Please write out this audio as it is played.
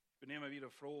bin immer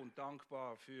wieder froh und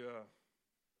dankbar für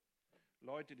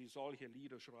Leute, die solche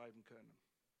Lieder schreiben können.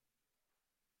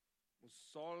 Wo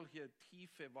solche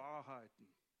tiefe Wahrheiten,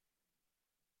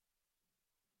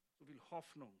 so viel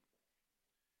Hoffnung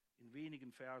in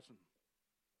wenigen Versen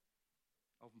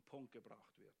auf den Punkt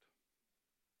gebracht wird.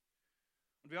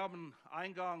 Und wir haben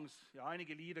eingangs ja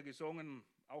einige Lieder gesungen,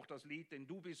 auch das Lied, denn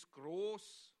du bist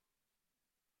groß,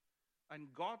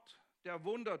 ein Gott, der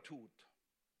Wunder tut.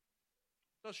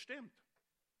 Das stimmt.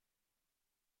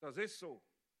 Das ist so.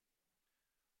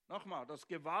 Nochmal, das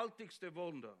gewaltigste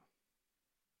Wunder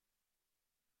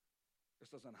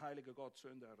ist, dass ein heiliger Gott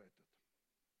Sünder errettet.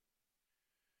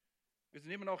 Wir sind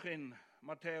immer noch in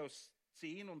Matthäus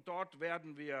 10 und dort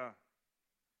werden wir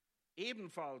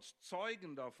ebenfalls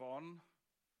Zeugen davon,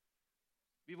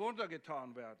 wie Wunder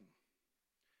getan werden.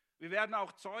 Wir werden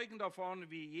auch Zeugen davon,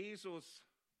 wie Jesus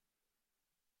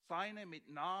seine mit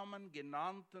Namen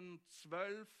genannten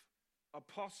 12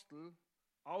 Apostel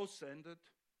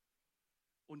aussendet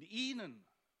und ihnen,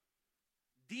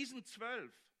 diesen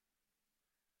 12,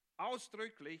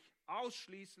 ausdrücklich,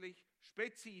 ausschließlich,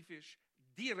 spezifisch,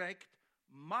 direkt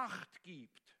Macht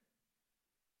gibt,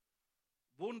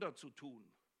 Wunder zu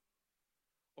tun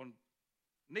und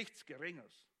nichts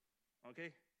Geringes.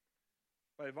 Okay?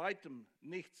 Bei weitem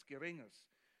nichts Geringes.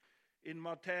 In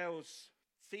Matthäus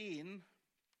 10,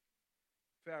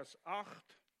 Vers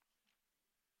 8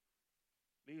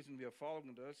 lesen wir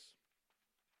Folgendes.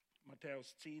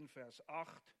 Matthäus 10, Vers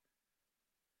 8.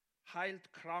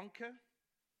 Heilt Kranke.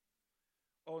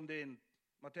 Und in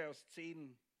Matthäus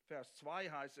 10, Vers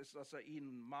 2 heißt es, dass er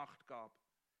ihnen Macht gab.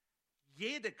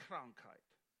 Jede Krankheit,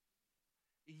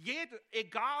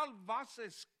 egal was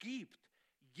es gibt,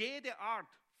 jede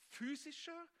Art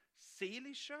physischer,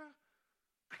 seelischer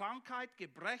Krankheit,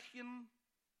 Gebrechen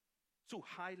zu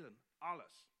heilen.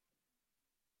 Alles.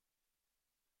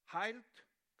 Heilt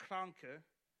Kranke,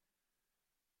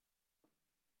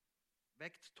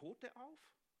 weckt Tote auf?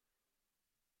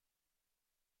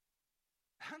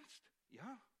 Ernst?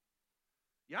 Ja.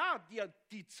 Ja,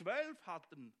 die 12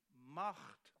 hatten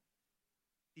Macht,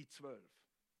 die 12,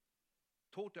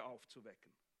 Tote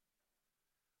aufzuwecken.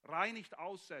 Reinigt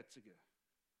Aussätzige,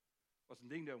 was ein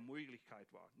Ding der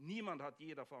Unmöglichkeit war. Niemand hat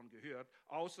je davon gehört,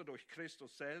 außer durch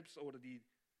Christus selbst oder die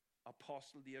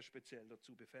Apostel, die er speziell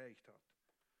dazu befähigt hat.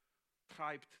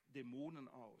 Treibt Dämonen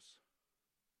aus.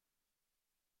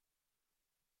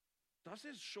 Das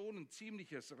ist schon ein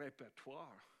ziemliches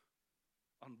Repertoire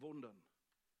an Wundern.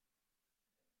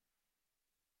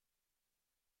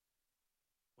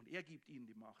 Und er gibt ihnen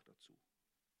die Macht dazu,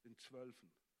 den 12.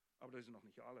 Aber das ist noch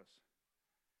nicht alles.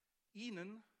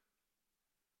 Ihnen,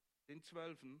 den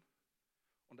 12.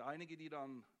 und einige, die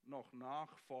dann noch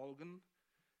nachfolgen,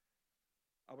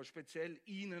 aber speziell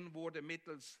ihnen wurde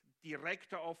mittels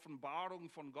direkter Offenbarung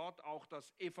von Gott auch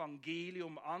das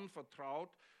Evangelium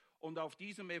anvertraut. Und auf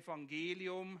diesem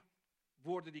Evangelium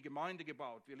wurde die Gemeinde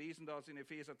gebaut. Wir lesen das in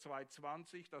Epheser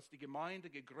 2,20, dass die Gemeinde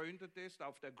gegründet ist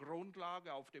auf der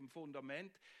Grundlage, auf dem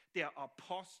Fundament der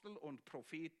Apostel und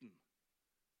Propheten.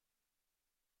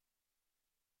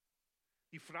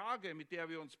 Die Frage, mit der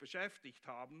wir uns beschäftigt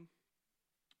haben,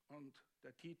 und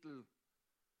der Titel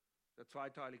der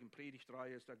zweiteiligen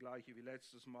Predigtreihe ist der gleiche wie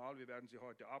letztes Mal, wir werden sie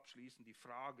heute abschließen, die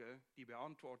Frage, die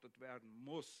beantwortet werden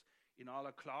muss in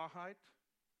aller Klarheit: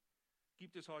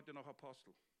 Gibt es heute noch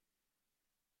Apostel?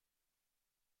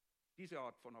 Diese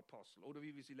Art von Apostel, oder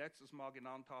wie wir sie letztes Mal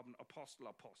genannt haben, Apostel.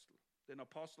 Denn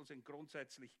Apostel sind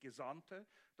grundsätzlich Gesandte,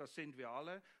 das sind wir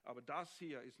alle, aber das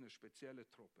hier ist eine spezielle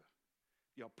Truppe,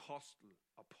 die Apostel.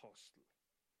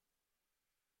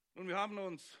 Nun, wir haben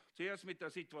uns zuerst mit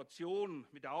der Situation,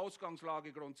 mit der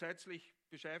Ausgangslage grundsätzlich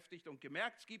beschäftigt und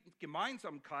gemerkt, es gibt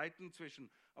Gemeinsamkeiten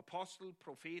zwischen Apostel,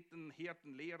 Propheten,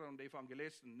 Hirten, Lehrern und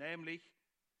Evangelisten, nämlich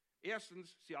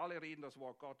erstens, sie alle reden das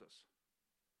Wort Gottes.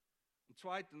 Und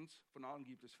zweitens, von allen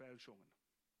gibt es Fälschungen.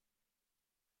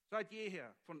 Seit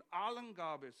jeher, von allen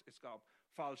gab es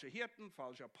falsche Hirten,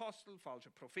 falsche Apostel,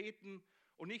 falsche Propheten.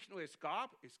 Und nicht nur es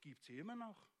gibt sie immer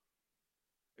noch.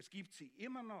 Es gibt sie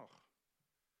immer noch.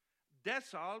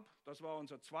 Deshalb, das war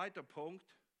unser zweiter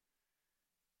Punkt,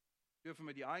 dürfen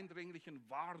wir die eindringlichen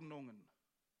Warnungen,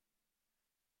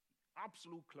 die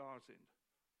absolut klar sind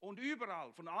und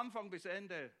überall von Anfang bis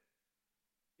Ende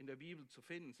in der Bibel zu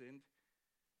finden sind,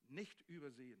 nicht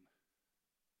übersehen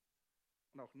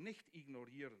und auch nicht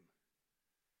ignorieren.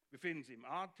 Wir finden sie im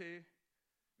AT,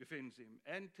 wir finden sie im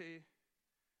NT.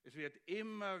 Es wird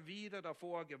immer wieder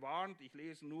davor gewarnt, ich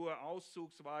lese nur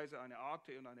auszugsweise eine AT-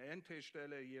 und eine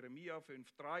NT-Stelle, Jeremia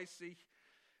 5,30.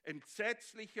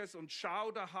 Entsetzliches und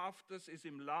Schauderhaftes ist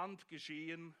im Land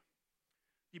geschehen.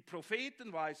 Die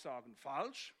Propheten weissagen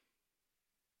falsch.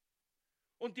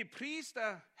 Und die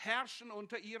Priester herrschen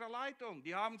unter ihrer Leitung.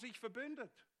 Die haben sich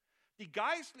verbündet. Die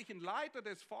geistlichen Leiter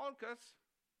des Volkes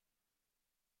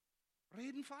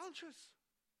reden Falsches.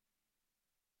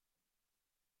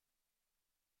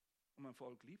 Und mein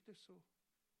Volk liebt es so.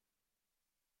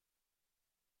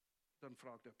 Dann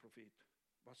fragt der Prophet,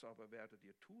 was aber werdet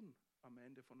ihr tun am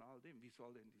Ende von all dem? Wie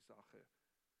soll denn die Sache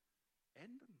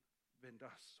enden, wenn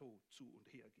das so zu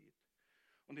und her geht?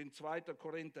 Und in 2.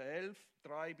 Korinther 11,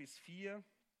 3-4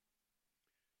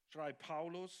 schreibt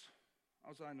Paulus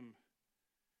aus einem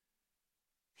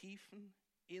tiefen,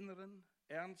 inneren,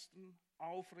 ernsten,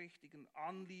 aufrichtigen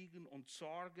Anliegen und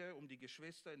Sorge um die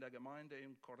Geschwister in der Gemeinde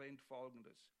in Korinth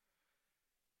Folgendes.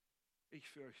 Ich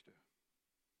fürchte,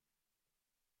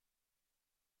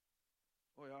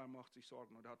 oh ja, er macht sich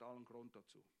Sorgen und er hat allen Grund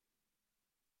dazu.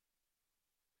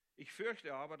 Ich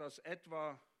fürchte aber, dass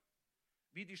etwa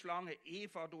wie die Schlange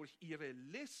Eva durch ihre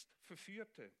List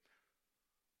verführte,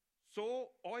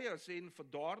 so euer Sinn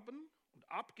verdorben und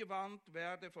abgewandt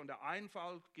werde von der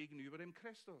Einfalt gegenüber dem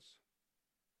Christus.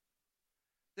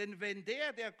 Denn wenn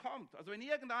der kommt, also wenn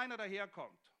irgendeiner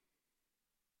daherkommt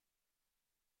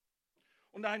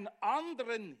und einen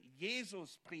anderen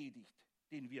Jesus predigt,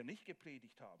 den wir nicht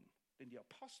gepredigt haben, denn die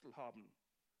Apostel haben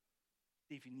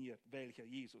definiert, welcher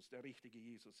Jesus der richtige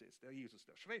Jesus ist, der Jesus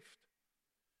der Schrift.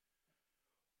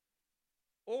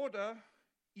 Oder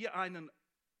ihr einen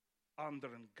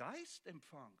anderen Geist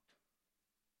empfangt,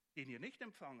 den ihr nicht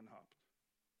empfangen habt.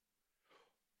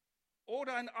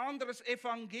 Oder ein anderes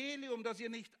Evangelium, das ihr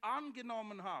nicht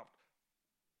angenommen habt.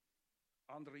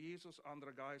 Anderer Jesus,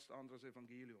 anderer Geist, anderes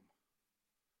Evangelium.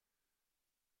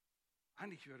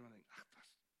 Eigentlich würde man denken, ach,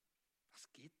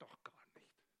 das geht doch gar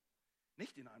nicht.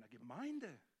 Nicht in einer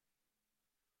Gemeinde.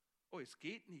 Oh, es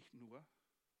geht nicht nur.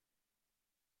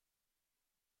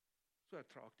 So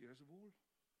ertragt ihr es wohl.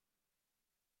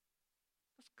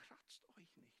 Das kratzt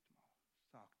euch nicht mal,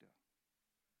 sagt er.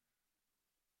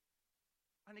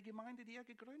 Eine Gemeinde, die er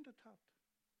gegründet hat,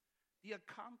 die er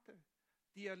kannte,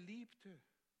 die er liebte,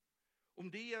 um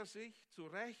die er sich zu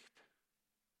Recht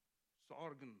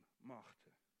Sorgen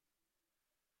machte.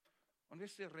 Und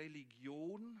wisst ihr,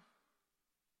 Religion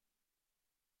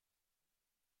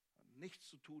hat nichts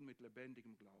zu tun mit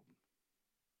lebendigem Glauben.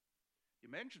 Die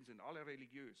Menschen sind alle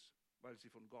religiös, weil sie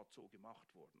von Gott so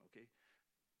gemacht wurden, okay?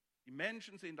 Die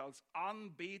Menschen sind als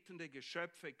anbetende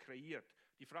Geschöpfe kreiert.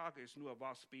 Die Frage ist nur,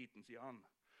 was beten sie an?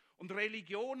 Und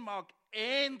Religion mag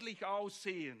ähnlich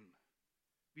aussehen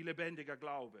wie lebendiger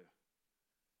Glaube.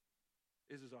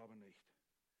 Ist es aber nicht.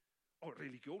 Oh,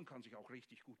 Religion kann sich auch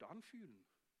richtig gut anfühlen.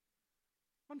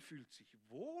 Man fühlt sich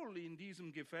wohl in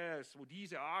diesem Gefäß, wo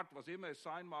diese Art, was immer es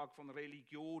sein mag, von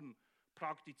Religion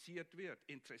praktiziert wird.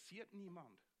 Interessiert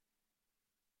niemand.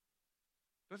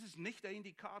 Das ist nicht der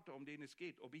Indikator, um den es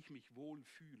geht, ob ich mich wohl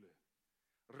fühle.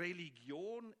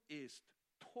 Religion ist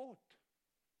tot.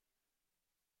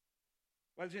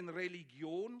 Weil es in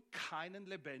Religion keinen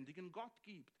lebendigen Gott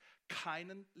gibt,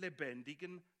 keinen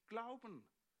lebendigen Glauben,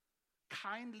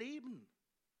 kein Leben.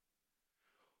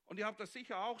 Und ihr habt das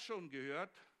sicher auch schon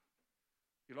gehört.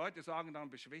 Die Leute sagen dann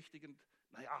beschwichtigend,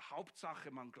 naja,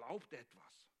 Hauptsache, man glaubt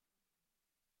etwas.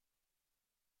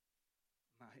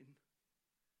 Nein,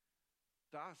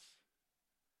 das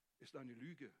ist eine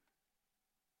Lüge.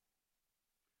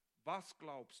 Was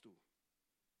glaubst du?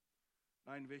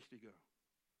 Nein, wichtiger.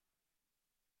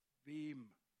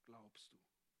 Wem glaubst du?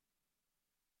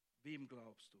 Wem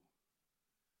glaubst du?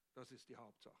 Das ist die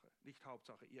Hauptsache. Nicht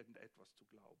Hauptsache, irgendetwas zu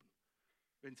glauben.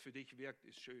 Wenn es für dich wirkt,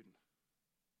 ist schön.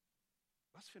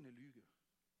 Was für eine Lüge.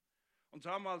 Und so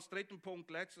haben wir als dritten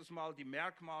Punkt letztes Mal die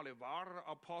Merkmale wahrer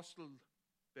Apostel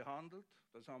behandelt.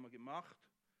 Das haben wir gemacht.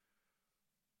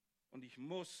 Und ich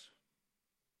muss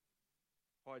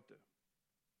heute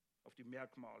auf die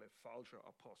Merkmale falscher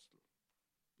Apostel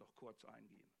noch kurz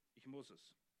eingehen. Ich muss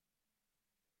es.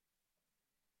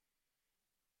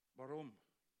 Warum?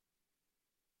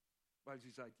 Weil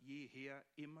sie seit jeher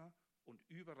immer und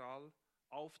überall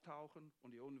auftauchen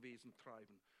und ihr Unwesen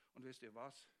treiben. Und wisst ihr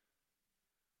was?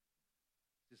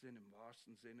 Sie sind im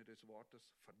wahrsten Sinne des Wortes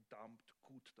verdammt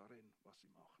gut darin, was sie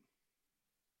machen.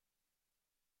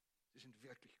 Sie sind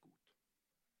wirklich gut.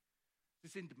 Sie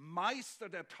sind Meister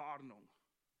der Tarnung.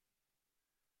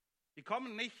 Die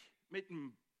kommen nicht mit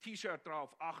einem T-Shirt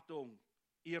drauf, Achtung,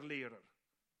 ihr Lehrer.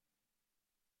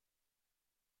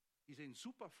 Die sehen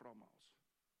super fromm aus.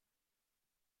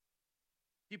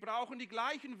 Die brauchen die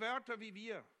gleichen Wörter wie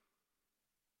wir.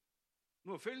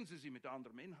 Nur füllen sie mit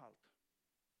anderem Inhalt.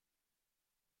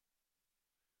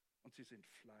 Und sie sind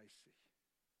fleißig,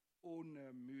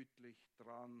 unermüdlich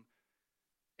dran,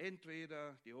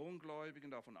 entweder die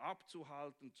Ungläubigen davon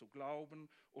abzuhalten, zu glauben,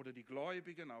 oder die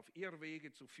Gläubigen auf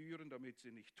Irrwege zu führen, damit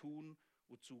sie nicht tun,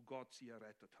 wozu Gott sie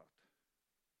errettet hat.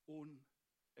 Unermüdlich.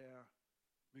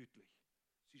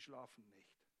 Sie schlafen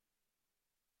nicht.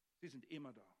 Sie sind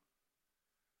immer da.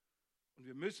 Und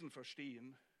wir müssen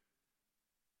verstehen,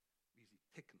 wie sie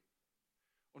ticken.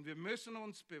 Und wir müssen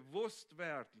uns bewusst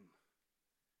werden,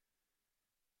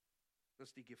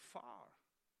 dass die Gefahr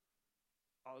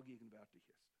allgegenwärtig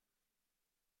ist.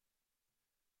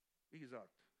 Wie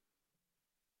gesagt,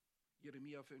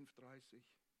 Jeremia 5,30.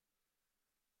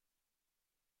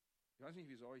 Ich weiß nicht,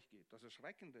 wie es euch geht. Das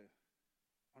Erschreckende,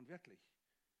 und wirklich,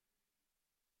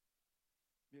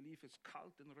 mir lief es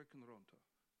kalt den Rücken runter,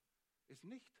 ist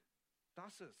nicht,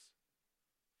 dass es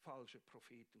falsche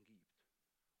Propheten gibt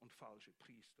und falsche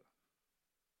Priester,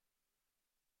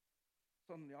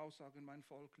 sondern die Aussage, mein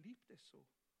Volk liebt es so.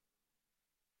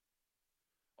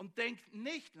 Und denkt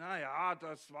nicht, naja,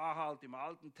 das war halt im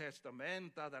Alten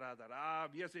Testament,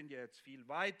 wir sind jetzt viel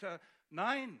weiter.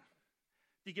 Nein,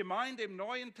 die Gemeinde im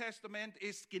Neuen Testament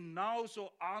ist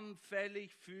genauso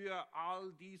anfällig für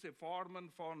all diese Formen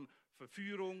von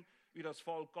Verführung wie das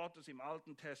Volk Gottes im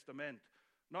Alten Testament.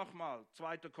 Nochmal,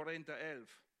 2. Korinther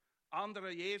 11. Anderer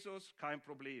Jesus, kein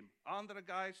Problem. Anderer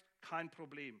Geist, kein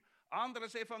Problem.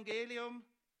 Anderes Evangelium,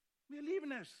 wir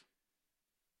lieben es.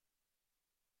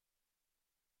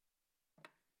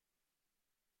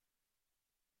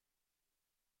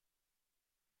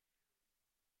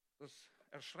 Das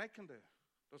Erschreckende,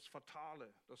 das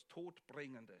Fatale, das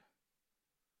Todbringende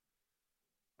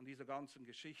an dieser ganzen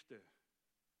Geschichte,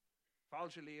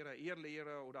 falsche Lehrer,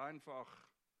 Irrlehrer oder einfach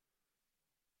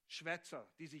Schwätzer,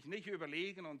 die sich nicht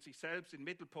überlegen und sich selbst in den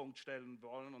Mittelpunkt stellen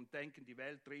wollen und denken, die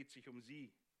Welt dreht sich um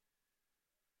sie.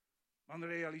 Man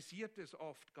realisiert es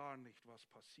oft gar nicht, was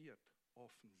passiert,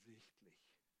 offensichtlich.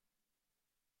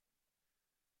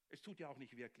 Es tut ja auch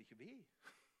nicht wirklich weh.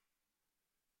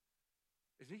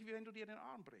 Es ist nicht, wie wenn du dir den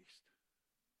Arm brichst.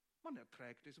 Man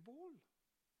erträgt es wohl.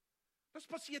 Das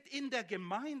passiert in der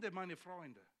Gemeinde, meine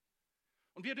Freunde.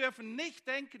 Und wir dürfen nicht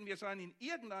denken, wir seien in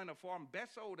irgendeiner Form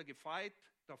besser oder gefeit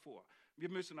davor. Wir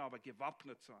müssen aber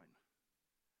gewappnet sein.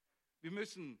 Wir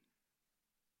müssen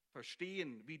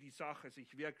verstehen, wie die Sache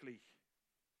sich wirklich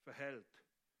verhält.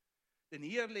 Denn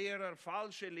Irrlehrer,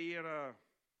 falsche Lehrer,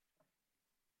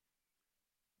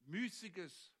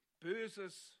 müßiges,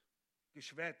 böses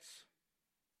Geschwätz.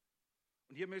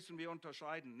 Und hier müssen wir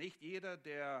unterscheiden. Nicht jeder,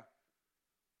 der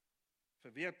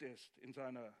verwirrt ist in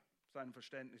seinem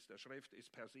Verständnis der Schrift,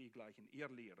 ist per se gleich ein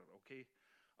Irrlehrer, okay?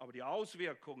 Aber die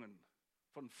Auswirkungen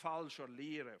von falscher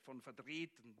Lehre, von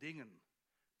verdrehten Dingen,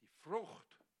 die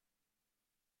Frucht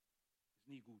ist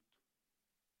nie gut.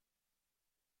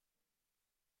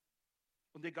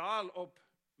 Und egal ob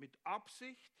mit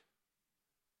Absicht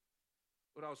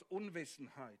oder aus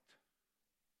Unwissenheit,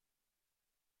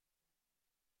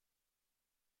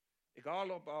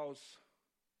 egal ob aus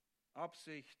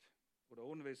Absicht oder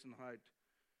Unwissenheit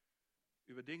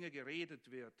über Dinge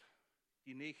geredet wird,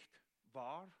 die nicht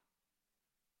wahr,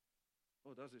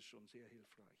 oh, das ist schon sehr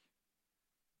hilfreich.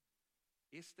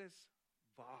 Ist es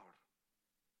wahr?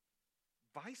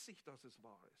 Weiß ich, dass es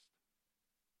wahr ist?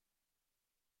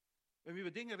 Wenn wir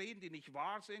über Dinge reden, die nicht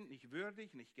wahr sind, nicht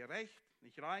würdig, nicht gerecht,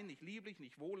 nicht rein, nicht lieblich,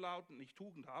 nicht wohllautend, nicht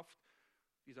tugendhaft,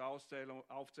 diese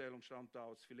Aufzählung stammt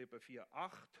aus Philipper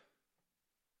 4,8,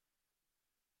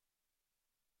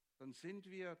 dann sind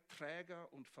wir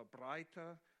Träger und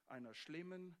Verbreiter einer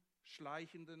schlimmen,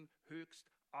 schleichenden,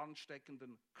 höchst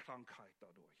ansteckenden Krankheit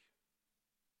dadurch.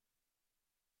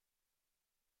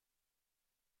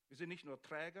 Wir sind nicht nur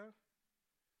Träger,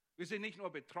 wir sind nicht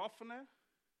nur Betroffene,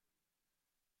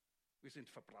 wir sind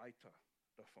Verbreiter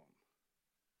davon.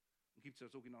 Dann gibt es ja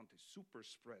sogenannte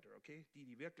Superspreader, okay?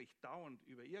 Die wirklich dauernd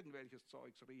über irgendwelches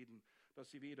Zeugs reden,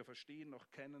 das sie weder verstehen noch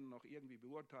kennen, noch irgendwie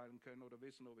beurteilen können oder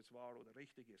wissen, ob es wahr oder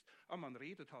richtig ist. Aber man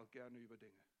redet halt gerne über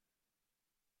Dinge.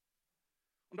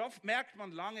 Und oft merkt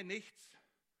man lange nichts,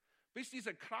 bis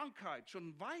diese Krankheit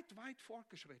schon weit, weit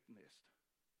fortgeschritten ist.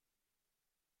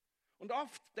 Und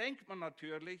oft denkt man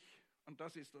natürlich, und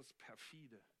das ist das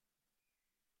Perfide,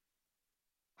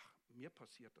 mir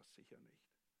passiert das sicher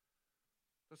nicht.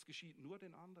 Das geschieht nur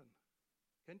den anderen.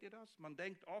 Kennt ihr das? Man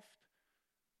denkt oft,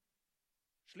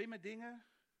 schlimme Dinge,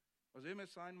 was immer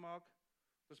es sein mag,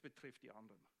 das betrifft die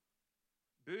anderen.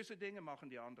 Böse Dinge machen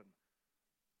die anderen.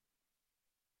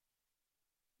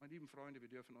 Meine lieben Freunde, wir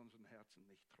dürfen unseren Herzen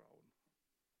nicht trauen.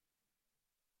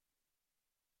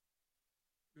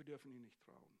 Wir dürfen ihnen nicht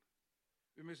trauen.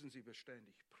 Wir müssen sie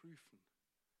beständig prüfen.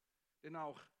 Denn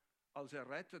auch als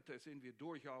Errettete sind wir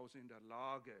durchaus in der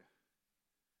Lage,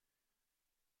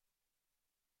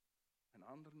 einen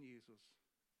anderen Jesus,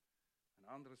 ein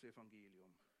anderes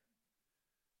Evangelium,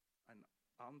 einen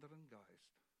anderen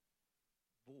Geist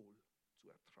wohl zu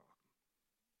ertragen.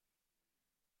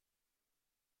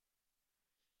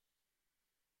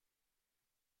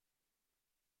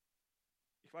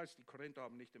 Ich weiß, die Korinther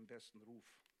haben nicht den besten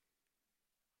Ruf,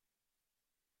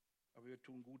 aber wir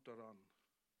tun gut daran,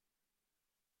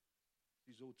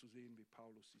 sie so zu sehen, wie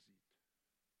Paulus sie sieht.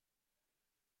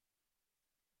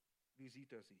 Wie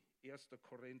sieht er sie? 1.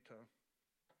 Korinther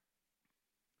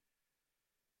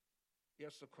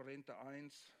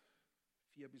 1.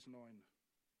 4-9.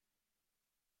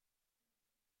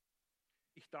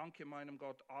 Ich danke meinem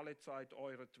Gott alle Zeit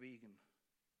euretwegen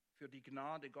für die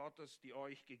Gnade Gottes, die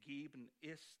euch gegeben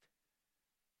ist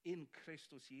in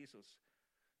Christus Jesus,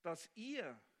 dass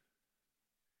ihr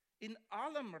in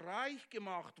allem reich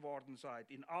gemacht worden seid,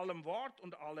 in allem Wort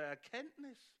und aller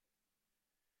Erkenntnis,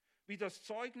 wie das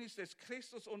Zeugnis des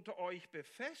Christus unter euch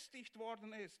befestigt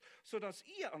worden ist, sodass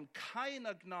ihr an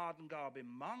keiner Gnadengabe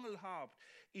Mangel habt,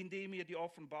 indem ihr die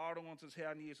Offenbarung unseres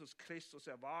Herrn Jesus Christus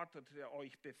erwartet, der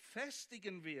euch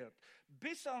befestigen wird,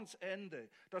 bis ans Ende,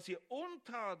 dass ihr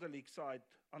untadelig seid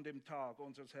an dem Tag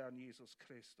unseres Herrn Jesus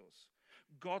Christus.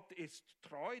 Gott ist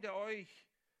treu, der euch,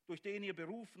 durch den ihr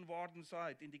berufen worden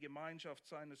seid, in die Gemeinschaft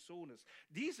seines Sohnes.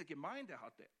 Diese Gemeinde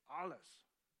hatte alles.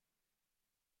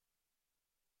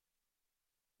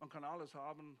 Man kann alles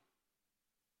haben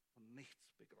und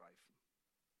nichts begreifen.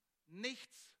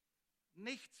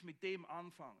 Nichts mit dem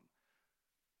anfangen.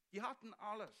 Die hatten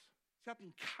alles. Sie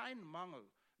hatten keinen Mangel,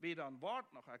 weder an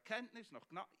Wort noch Erkenntnis noch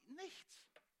Gnade. Nichts.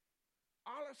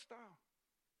 Alles da.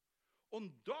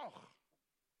 Und doch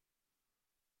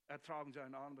ertragen sie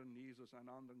einen anderen Jesus, einen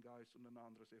anderen Geist und ein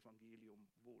anderes Evangelium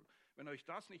wohl. Wenn euch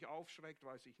das nicht aufschreckt,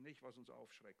 weiß ich nicht, was uns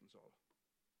aufschrecken soll.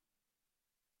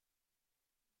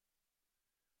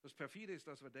 Das Perfide ist,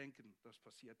 dass wir denken, das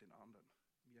passiert den anderen,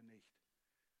 mir nicht.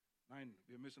 Nein,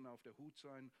 wir müssen auf der Hut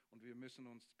sein und wir müssen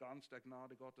uns ganz der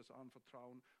Gnade Gottes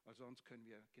anvertrauen, weil sonst können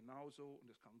wir genauso,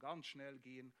 und es kann ganz schnell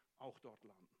gehen, auch dort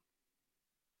landen.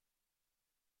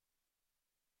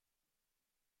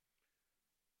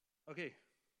 Okay.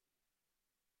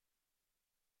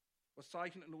 Was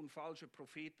zeichnet nun falsche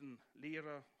Propheten,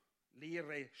 Lehrer,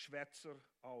 Schwätzer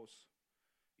aus?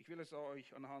 Ich will es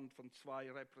euch anhand von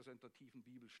 2 repräsentativen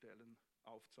Bibelstellen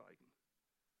aufzeigen.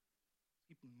 Es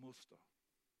gibt ein Muster.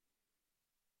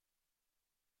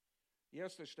 Die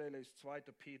erste Stelle ist 2.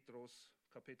 Petrus,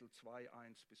 Kapitel 2,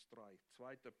 1-3.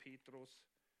 2. Petrus,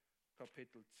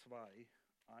 Kapitel 2,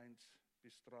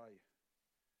 1-3.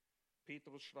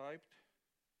 Petrus schreibt: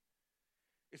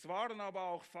 Es waren aber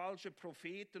auch falsche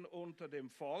Propheten unter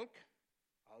dem Volk,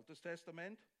 Altes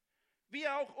Testament, wie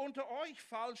auch unter euch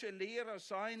falsche Lehrer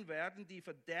sein werden, die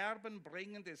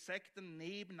verderbenbringende Sekten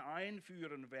neben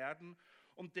einführen werden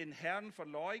und den Herrn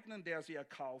verleugnen, der sie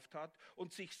erkauft hat,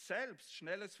 und sich selbst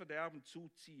schnelles Verderben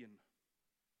zuziehen.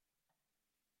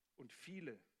 Und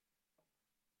viele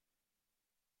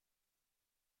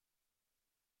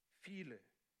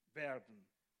werden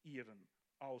ihren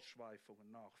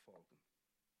Ausschweifungen nachfolgen,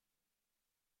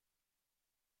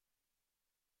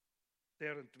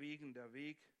 derentwegen der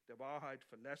Weg der Wahrheit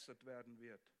verlässert werden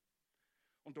wird.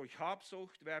 Und durch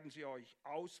Habsucht werden sie euch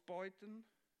ausbeuten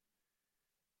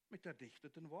mit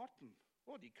erdichteten Worten.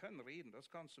 Oh, die können reden, das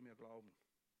kannst du mir glauben.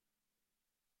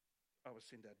 Aber es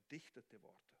sind erdichtete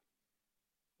Worte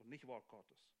und nicht Wort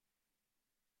Gottes.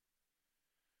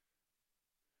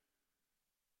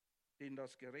 Denen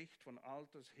das Gericht von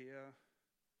alters her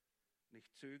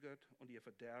nicht zögert und ihr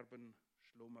Verderben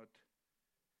schlummert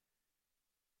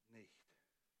nicht.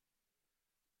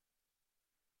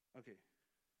 Okay.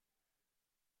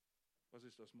 Was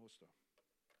ist das Muster?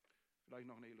 Vielleicht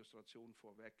noch eine Illustration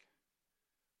vorweg.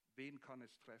 Wen kann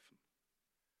es treffen?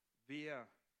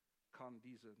 Wer kann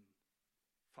diesen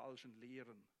falschen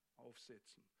Lehren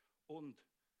aufsetzen und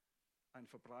ein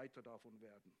Verbreiter davon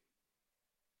werden?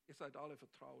 Ihr seid alle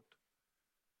vertraut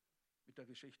mit der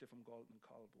Geschichte vom goldenen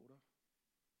Kalb, oder?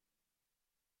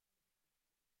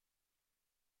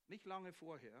 Nicht lange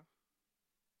vorher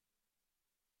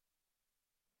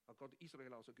hat Gott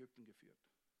Israel aus Ägypten geführt.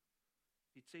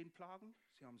 Die 10 Plagen,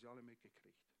 sie haben sie alle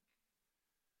mitgekriegt.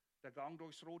 Der Gang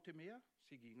durchs Rote Meer,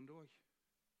 sie gingen durch.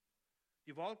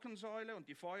 Die Wolkensäule und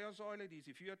die Feuersäule, die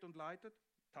sie führt und leitet,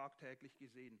 tagtäglich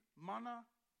gesehen. Manna,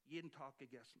 jeden Tag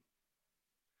gegessen.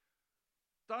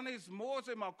 Dann ist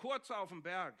Mose mal kurz auf dem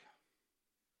Berg.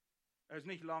 Er ist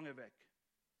nicht lange weg.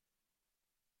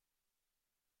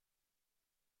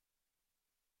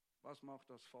 Was macht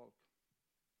das Volk?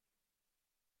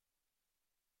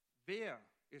 Wer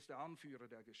ist der Anführer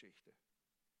der Geschichte?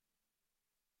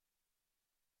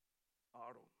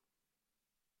 Aaron.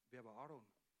 Wer war Aaron?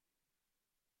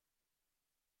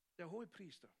 Der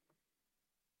Hohepriester.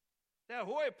 Der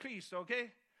Hohepriester,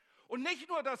 okay? Und nicht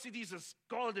nur, dass sie dieses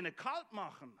goldene Kalb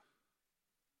machen.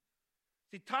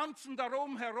 Sie tanzen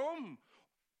darum herum,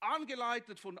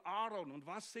 angeleitet von Aaron. Und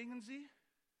was singen sie?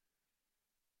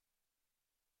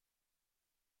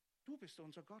 Du bist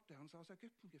unser Gott, der uns aus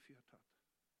Ägypten geführt hat.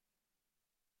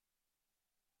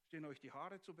 Stehen euch die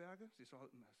Haare zu Berge? Sie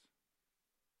sollten es.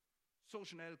 So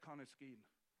schnell kann es gehen.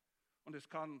 Und es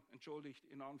kann, entschuldigt,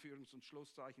 in Anführungs- und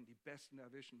Schlusszeichen, die Besten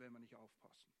erwischen, wenn wir nicht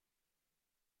aufpassen.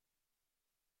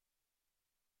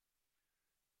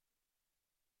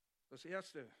 Das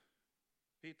Erste,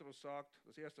 Petrus sagt,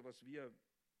 das Erste, was wir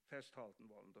festhalten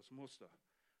wollen, das Muster,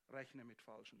 rechne mit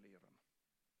falschen Lehrern.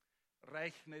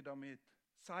 Rechne damit.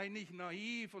 Sei nicht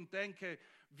naiv und denke,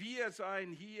 wir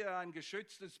seien hier ein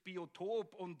geschütztes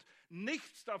Biotop und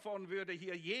nichts davon würde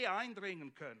hier je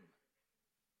eindringen können.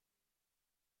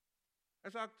 Er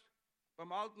sagt,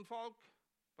 beim alten Volk,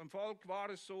 beim Volk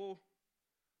war es so,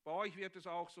 bei euch wird es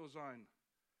auch so sein.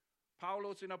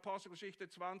 Paulus in Apostelgeschichte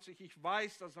 20, ich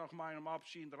weiß, dass nach meinem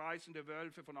Abschied reißende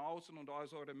Wölfe von außen und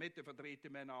aus eurer Mitte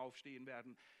verdrehte Männer aufstehen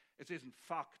werden. Es ist ein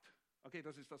Fakt. Okay,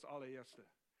 das ist das allererste.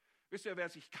 Wisst ihr, wer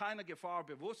sich keiner Gefahr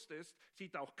bewusst ist,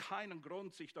 sieht auch keinen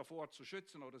Grund, sich davor zu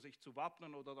schützen oder sich zu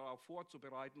wappnen oder darauf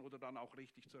vorzubereiten oder dann auch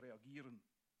richtig zu reagieren.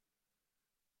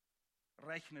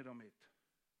 Rechne damit.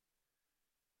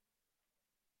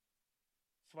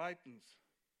 Zweitens,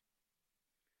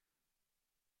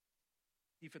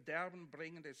 die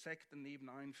verderbenbringende Sekten neben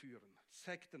einführen.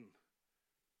 Sekten,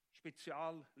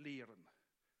 Speziallehren,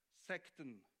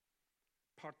 Sekten,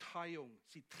 Parteiung,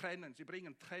 sie trennen, sie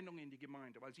bringen Trennung in die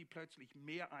Gemeinde, weil sie plötzlich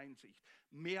mehr Einsicht,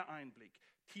 mehr Einblick,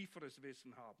 tieferes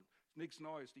Wissen haben. Nichts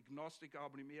Neues, die Gnostiker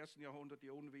haben im 1. Jahrhundert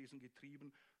ihr Unwesen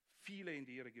getrieben, viele in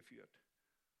die Irre geführt.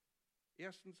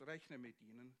 Erstens, rechne mit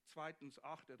ihnen. Zweitens,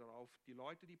 achte darauf, die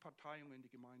Leute, die Parteiung in die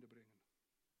Gemeinde bringen.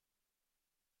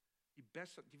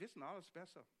 Die wissen alles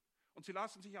besser. Und sie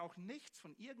lassen sich auch nichts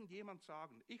von irgendjemand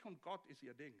sagen. Ich und Gott ist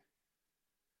ihr Ding.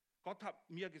 Gott hat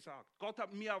mir gesagt, Gott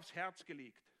hat mir aufs Herz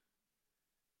gelegt.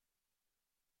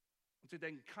 Und sie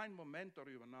denken keinen Moment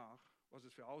darüber nach, was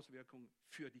es für Auswirkungen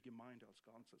für die Gemeinde als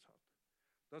Ganzes hat.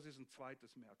 Das ist ein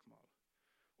zweites Merkmal.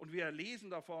 Und wir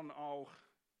lesen davon auch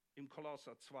im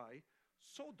Kolosser 2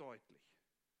 so deutlich.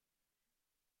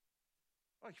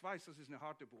 Ich weiß, das ist eine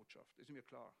harte Botschaft, ist mir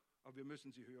klar. Aber wir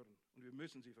müssen sie hören und wir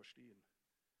müssen sie verstehen.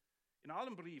 In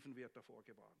allen Briefen wird davor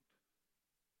gewarnt.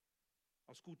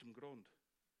 Aus gutem Grund.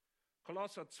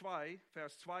 Kolosser 2,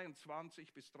 Vers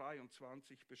 22 bis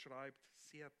 23 beschreibt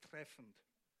sehr treffend.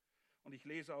 Und ich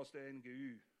lese aus der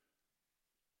NGÜ.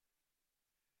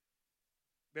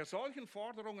 Wer solchen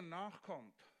Forderungen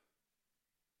nachkommt,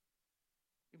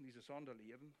 eben diese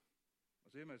Sonderlehren,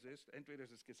 was immer es ist, entweder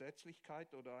ist es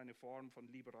Gesetzlichkeit oder eine Form von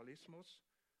Liberalismus,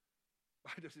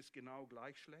 beides ist genau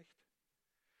gleich schlecht.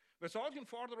 Wer solchen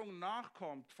Forderungen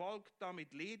nachkommt, folgt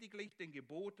damit lediglich den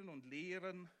Geboten und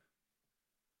Lehren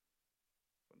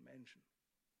von Menschen.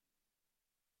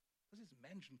 Das ist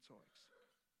Menschenzeugs.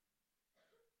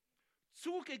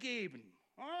 Zugegeben.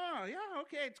 Ja,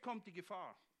 okay, jetzt kommt die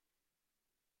Gefahr.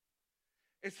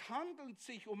 Es handelt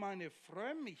sich um eine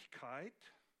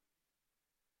Frömmigkeit,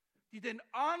 die den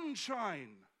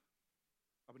Anschein,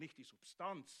 aber nicht die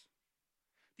Substanz,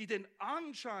 die den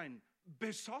Anschein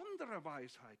besonderer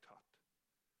Weisheit hat.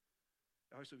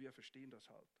 Ja, also wir verstehen das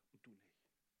halt und du nicht.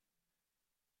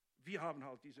 Wir haben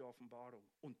halt diese Offenbarung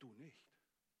und du nicht.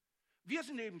 Wir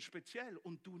sind eben speziell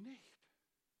und du nicht.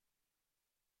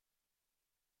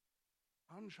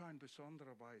 Anschein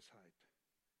besonderer Weisheit.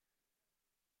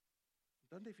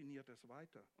 Und dann definiert er es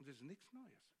weiter und es ist nichts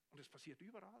Neues. Und es passiert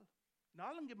überall, in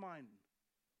allen Gemeinden.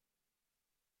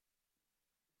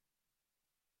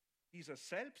 Dieser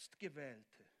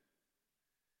selbstgewählte,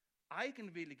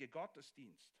 eigenwillige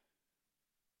Gottesdienst,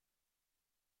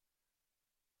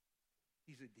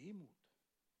 diese Demut,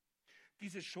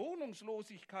 diese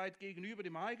Schonungslosigkeit gegenüber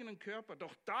dem eigenen Körper,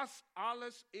 doch das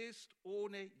alles ist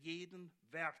ohne jeden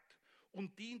Wert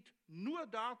und dient nur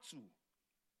dazu,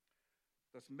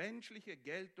 das menschliche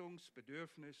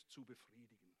Geltungsbedürfnis zu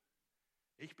befriedigen.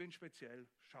 Ich bin speziell,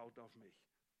 schaut auf mich,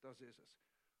 das ist es.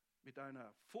 Mit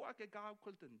einer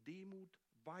vorgegaukelten Demut,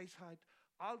 Weisheit,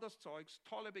 all das Zeugs,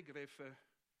 tolle Begriffe,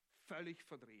 völlig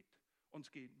verdreht. Und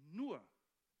es geht nur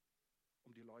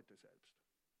um die Leute selbst.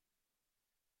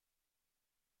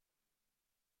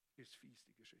 Ist fies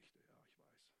die Geschichte, ja, ich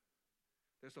weiß.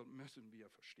 Deshalb müssen wir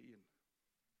verstehen.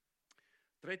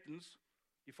 Drittens,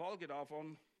 die Folge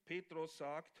davon, Petrus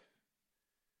sagt,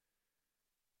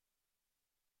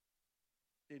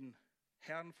 den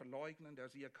Herrn verleugnen, der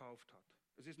sie erkauft hat.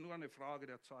 Es ist nur eine Frage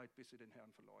der Zeit, bis sie den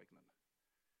Herrn verleugnen.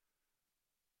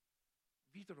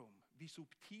 Wiederum, wie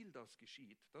subtil das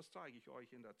geschieht, das zeige ich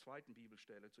euch in der zweiten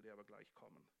Bibelstelle, zu der wir gleich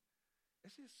kommen.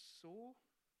 Es ist so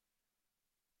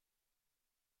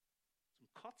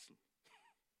zum Kotzen.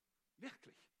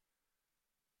 Wirklich.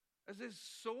 Es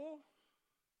ist so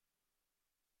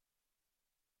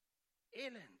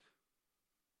elend.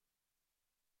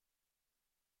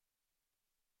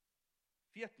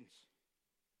 Viertens.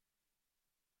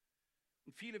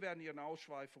 Und viele werden ihren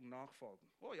Ausschweifungen nachfolgen.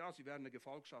 Oh ja, sie werden eine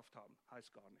Gefolgschaft haben.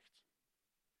 Heißt gar nichts.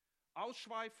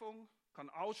 Ausschweifung kann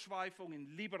Ausschweifung in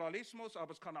Liberalismus,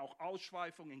 aber es kann auch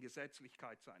Ausschweifung in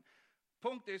Gesetzlichkeit sein.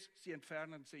 Punkt ist, sie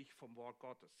entfernen sich vom Wort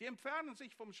Gottes. Sie entfernen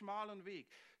sich vom schmalen Weg.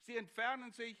 Sie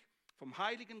entfernen sich vom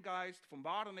Heiligen Geist, vom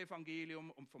wahren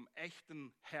Evangelium und vom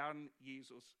echten Herrn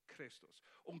Jesus Christus.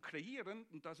 Und kreieren,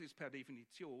 und das ist per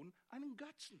Definition, einen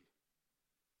Götzen.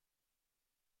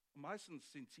 Und meistens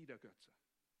sind sie der Götze.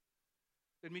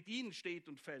 Denn mit ihnen steht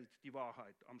und fällt die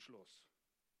Wahrheit am Schluss.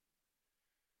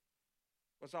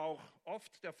 Was auch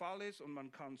oft der Fall ist, und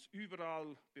man kann es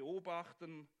überall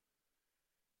beobachten,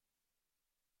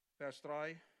 Vers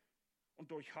 3,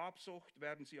 und durch Habsucht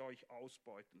werden sie euch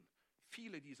ausbeuten.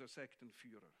 Viele dieser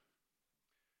Sektenführer,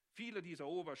 viele dieser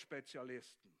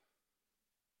Oberspezialisten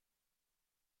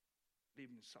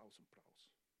leben in Saus und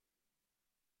Braus.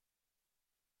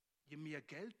 Je mehr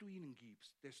Geld du ihnen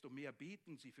gibst, desto mehr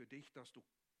beten sie für dich, dass du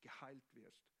geheilt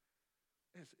wirst.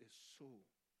 Es ist so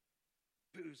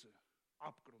böse,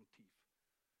 abgrundtief.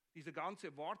 Diese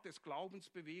ganze Wort des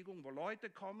Glaubensbewegung, wo Leute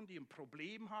kommen, die ein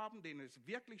Problem haben, denen es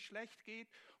wirklich schlecht geht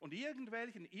und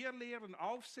irgendwelchen Irrlehren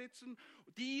aufsitzen,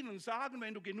 die ihnen sagen,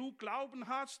 wenn du genug Glauben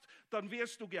hast, dann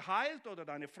wirst du geheilt oder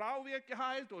deine Frau wird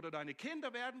geheilt oder deine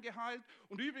Kinder werden geheilt.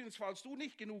 Und übrigens, falls du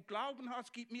nicht genug Glauben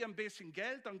hast, gib mir ein bisschen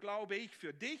Geld, dann glaube ich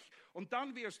für dich und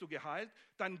dann wirst du geheilt.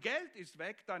 Dein Geld ist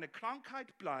weg, deine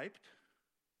Krankheit bleibt.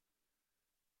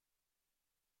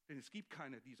 Denn es gibt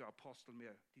keine dieser Apostel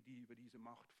mehr, die über diese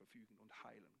Macht verfügen und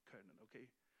heilen können, okay?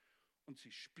 Und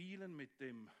sie spielen mit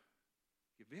dem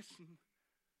Gewissen,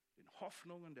 den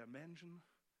Hoffnungen der Menschen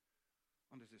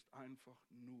und es ist einfach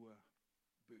nur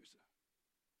böse.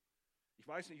 Ich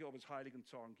weiß nicht, ob es heiligen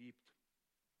Zorn gibt.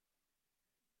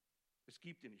 Es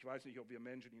gibt ihn. Ich weiß nicht, ob wir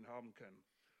Menschen ihn haben können.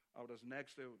 Aber das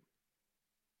Nächste,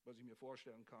 was ich mir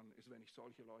vorstellen kann, ist, wenn ich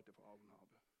solche Leute vor Augen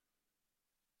habe.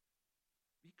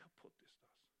 Wie kaputt ist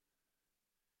das?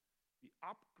 Wie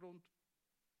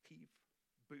abgrundtief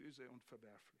böse und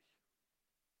verwerflich.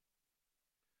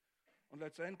 Und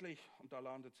letztendlich, und da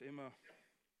landet es immer,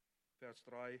 Vers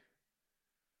 3,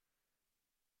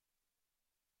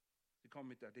 sie kommen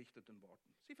mit erdichteten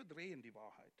Worten. Sie verdrehen die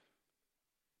Wahrheit.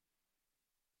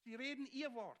 Sie reden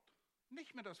ihr Wort,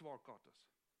 nicht mehr das Wort Gottes.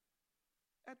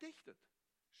 Erdichtet.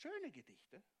 Schöne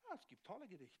Gedichte. Ja, es gibt tolle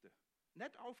Gedichte.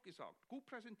 Nett aufgesagt, gut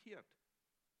präsentiert.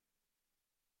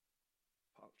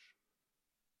 Falsch.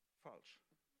 Falsch.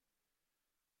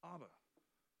 Aber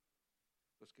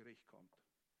das Gericht kommt.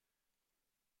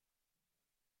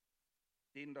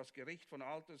 Denen das Gericht von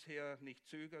Alters her nicht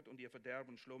zögert und ihr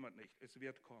Verderben schlummert nicht. Es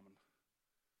wird kommen.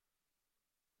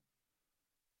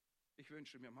 Ich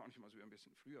wünsche mir manchmal, dass wir ein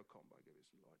bisschen früher kommen bei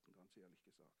gewissen Leuten, ganz ehrlich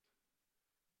gesagt.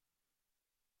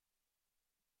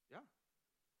 Ja.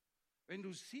 Wenn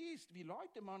du siehst, wie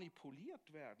Leute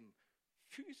manipuliert werden,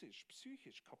 physisch,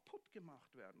 psychisch kaputt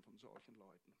gemacht werden von solchen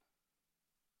Leuten,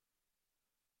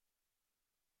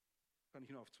 kann ich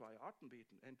nur auf zwei Arten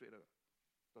beten. Entweder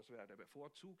das wäre der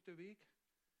bevorzugte Weg,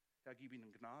 Herr, gib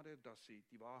ihnen Gnade, dass sie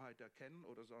die Wahrheit erkennen,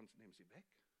 oder sonst nehmen sie weg.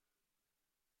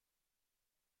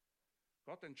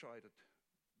 Gott entscheidet,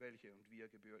 welche und wie er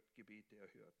Gebete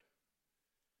erhört.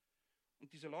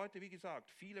 Und diese Leute, wie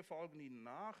gesagt, viele folgen ihnen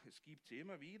nach, es gibt sie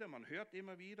immer wieder, man hört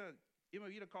immer wieder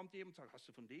kommt jemand und sagt, hast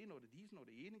du von denen oder diesen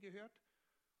oder jenen gehört?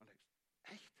 Und du denkst,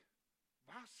 echt?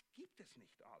 Was gibt es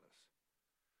nicht alles?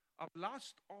 Aber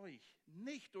lasst euch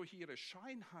nicht durch ihre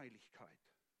Scheinheiligkeit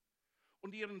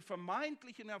und ihren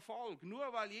vermeintlichen Erfolg,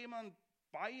 nur weil jemand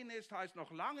bei ihnen ist, heißt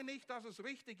noch lange nicht, dass es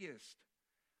richtig ist.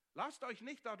 Lasst euch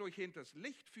nicht dadurch hinters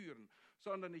Licht führen,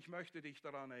 sondern ich möchte dich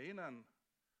daran erinnern,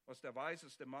 was der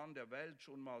weiseste Mann der Welt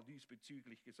schon mal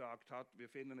diesbezüglich gesagt hat. Wir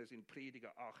finden es in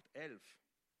Prediger 8,11.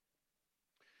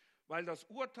 Weil das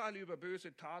Urteil über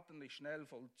böse Taten nicht schnell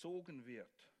vollzogen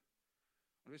wird.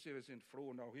 Und wisst ihr, wir sind froh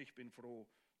und auch ich bin froh.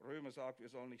 Römer sagt, wir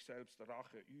sollen nicht selbst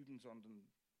Rache üben, sondern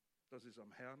das ist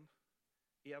am Herrn.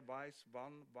 Er weiß,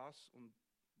 wann, was und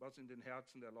was in den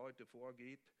Herzen der Leute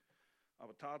vorgeht.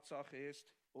 Aber Tatsache ist,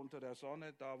 unter der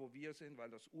Sonne, da wo wir sind,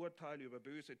 weil das Urteil über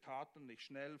böse Taten nicht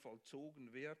schnell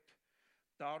vollzogen wird,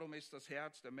 Darum ist das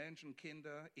Herz der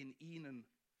Menschenkinder in ihnen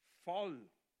voll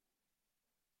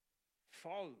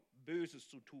Böses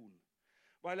zu tun.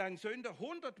 Weil ein Sünder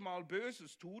 100-mal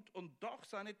Böses tut und doch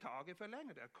seine Tage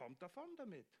verlängert. Er kommt davon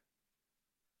damit.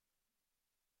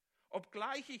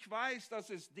 Obgleich ich weiß, dass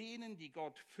es denen, die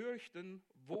Gott fürchten,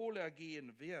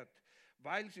 wohlergehen wird,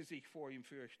 weil sie sich vor ihm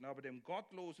fürchten. Aber dem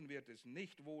Gottlosen wird es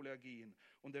nicht wohlergehen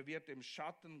und er wird dem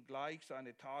Schatten gleich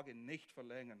seine Tage nicht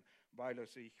verlängern, weil er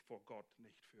sich vor Gott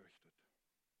nicht fürchtet.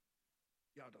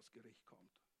 Ja, das Gericht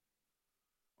kommt.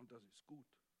 Und das ist gut.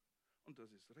 Und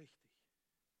das ist richtig.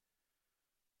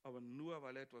 Aber nur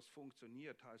weil etwas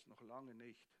funktioniert, heißt noch lange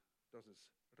nicht, dass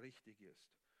es richtig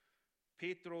ist.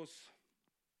 Petrus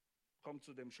kommt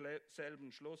zu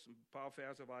demselben Schluss, ein paar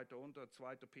Verse weiter unter,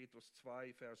 2. Petrus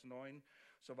 2, Vers 9.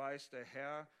 So weiß der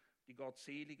Herr, die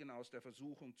Gottseligen aus der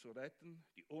Versuchung zu retten,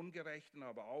 die Ungerechten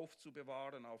aber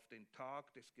aufzubewahren auf den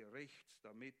Tag des Gerichts,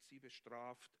 damit sie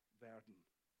bestraft werden.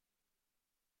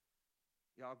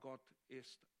 Ja, Gott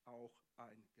ist auch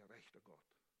ein gerechter Gott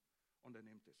und er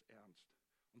nimmt es ernst.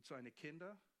 Und seine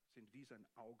Kinder sind wie sein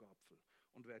Augapfel.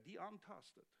 Und wer die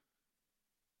antastet,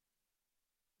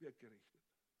 wird gerichtet.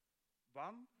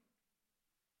 Wann?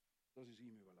 Das ist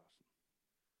ihm überlassen.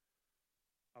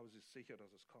 Aber es ist sicher,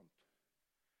 dass es kommt.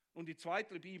 Und die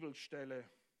zweite Bibelstelle,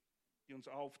 die uns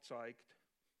aufzeigt,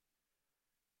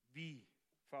 wie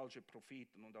falsche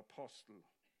Propheten und Apostel,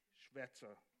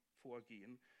 Schwätzer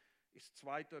vorgehen, ist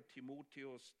 2.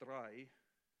 Timotheus 3,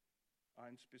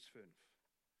 1-5.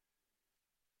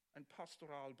 Ein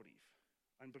Pastoralbrief.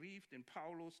 Ein Brief, den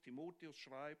Paulus Timotheus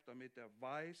schreibt, damit er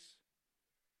weiß,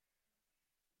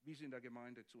 wie es in der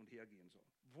Gemeinde zu und her gehen soll.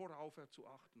 Worauf er zu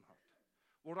achten hat.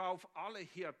 Worauf alle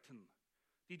Hirten,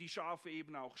 die die Schafe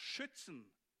eben auch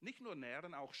schützen, nicht nur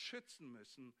nähren, auch schützen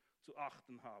müssen, zu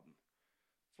achten haben.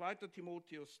 2.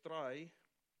 Timotheus 3,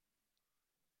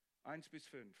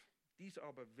 1-5. Dies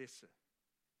aber wisse.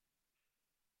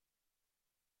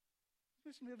 Das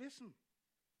müssen wir wissen.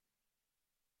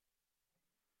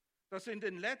 Dass in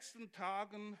den letzten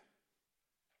Tagen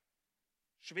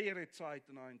schwere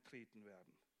Zeiten eintreten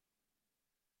werden.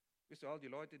 Wisst ihr, all die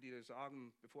Leute, die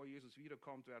sagen, bevor Jesus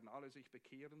wiederkommt, werden alle sich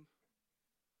bekehren.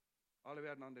 Alle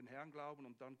werden an den Herrn glauben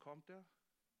und dann kommt er.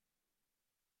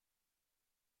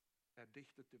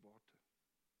 Erdichtete Worte.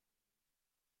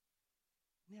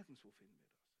 Nirgendwo finden wir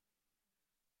das.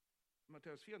 In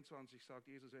Matthäus 24 sagt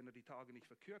Jesus, wenn er die Tage nicht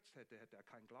verkürzt hätte, hätte er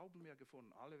keinen Glauben mehr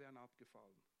gefunden. Alle wären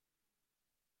abgefallen.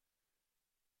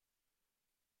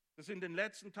 Dass in den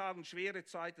letzten Tagen schwere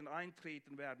Zeiten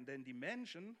eintreten werden, denn die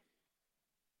Menschen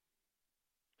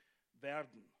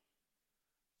werden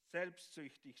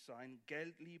selbstsüchtig sein,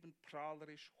 geldliebend,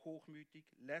 prahlerisch, hochmütig,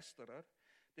 lästerer,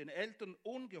 den Eltern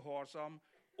ungehorsam,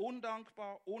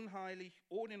 undankbar, unheilig,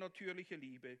 ohne natürliche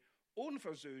Liebe,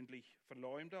 unversöhnlich,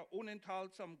 Verleumder,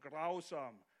 unenthaltsam,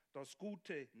 grausam, das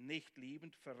Gute nicht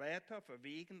liebend, Verräter,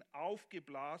 verwegen,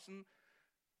 aufgeblasen,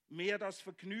 mehr das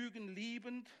Vergnügen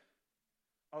liebend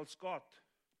als Gott.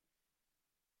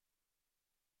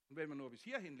 Und wenn wir nur bis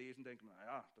hierhin lesen, denken wir,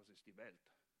 naja, das ist die Welt.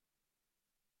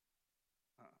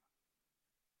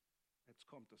 Jetzt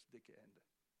kommt das dicke Ende.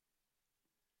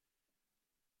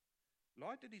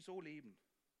 Leute, die so leben,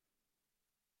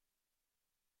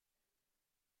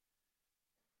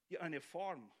 die eine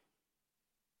Form,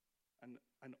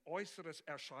 ein äußeres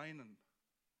Erscheinen,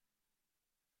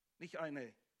 nicht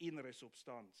eine innere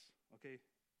Substanz, okay?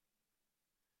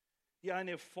 Die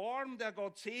eine Form der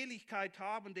Gottseligkeit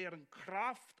haben, deren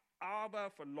Kraft aber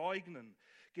verleugnen.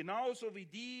 Genauso wie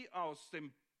die aus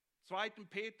dem 2.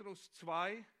 Petrus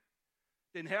 2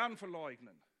 den Herrn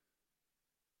verleugnen.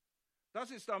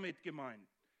 Das ist damit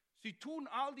gemeint. Sie tun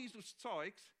all dieses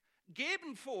Zeugs,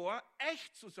 geben vor,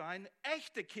 echt zu sein,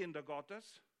 echte Kinder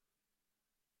Gottes,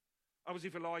 aber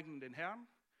sie verleugnen den Herrn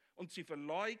und sie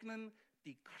verleugnen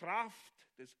die Kraft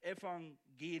des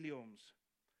Evangeliums.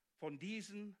 Von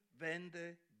diesen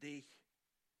wende dich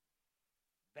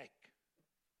weg.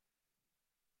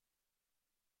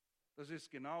 Das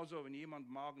ist genauso, wenn jemand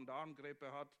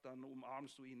Magen-Darm-Grippe hat, dann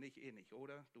umarmst du ihn nicht innig,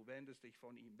 oder? Du wendest dich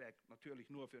von ihm weg. Natürlich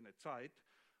nur für eine Zeit,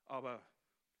 aber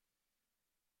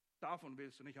davon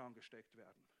willst du nicht angesteckt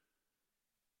werden.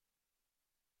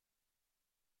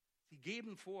 Sie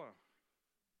geben vor.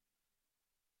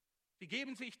 Sie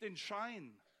geben sich den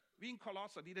Schein, wie in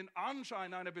Kolosser, die den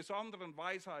Anschein einer besonderen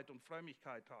Weisheit und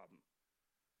Frömmigkeit haben.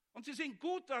 Und sie sind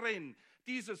gut darin,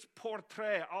 dieses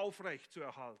Porträt aufrecht zu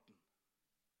erhalten.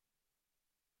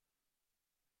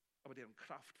 Aber deren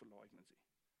Kraft verleugnen sie.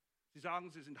 Sie sagen,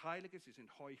 sie sind Heilige, sie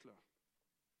sind Heuchler.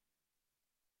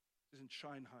 Sie sind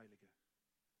Scheinheilige.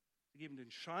 Sie geben den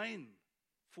Schein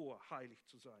vor, heilig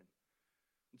zu sein.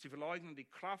 Und sie verleugnen die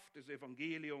Kraft des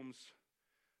Evangeliums.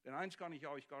 Denn eins kann ich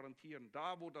euch garantieren,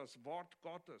 da wo das Wort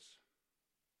Gottes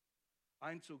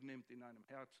Einzug nimmt in einem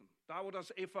Herzen, da wo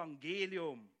das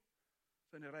Evangelium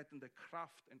seine rettende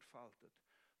Kraft entfaltet,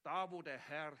 da wo der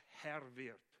Herr Herr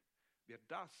wird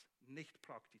das nicht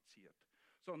praktiziert,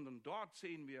 sondern dort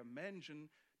sehen wir Menschen,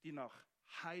 die nach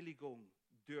Heiligung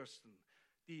dürsten,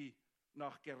 die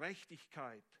nach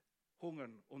Gerechtigkeit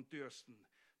hungern und dürsten,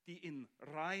 die in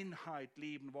Reinheit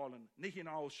leben wollen, nicht in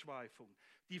Ausschweifung,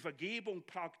 die Vergebung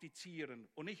praktizieren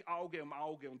und nicht Auge um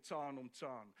Auge und Zahn um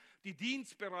Zahn, die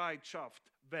Dienstbereitschaft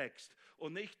wächst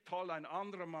und nicht toll ein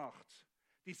anderer macht's,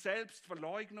 die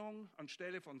Selbstverleugnung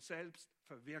anstelle von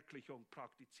Selbstverwirklichung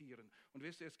praktizieren. Und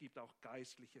wisst ihr, es gibt auch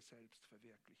geistliche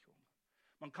Selbstverwirklichung.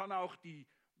 Man kann auch die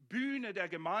Bühne der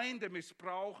Gemeinde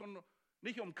missbrauchen,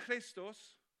 nicht um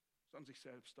Christus, sondern sich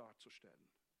selbst darzustellen.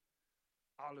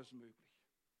 Alles möglich.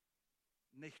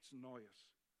 Nichts Neues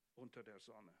unter der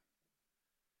Sonne.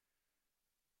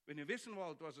 Wenn ihr wissen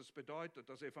wollt, was es bedeutet,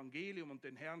 das Evangelium und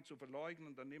den Herrn zu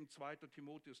verleugnen, dann nehmt 2.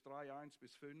 Timotheus 3,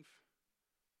 1-5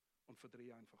 und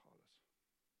verdreh einfach alles.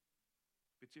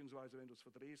 Beziehungsweise, wenn du es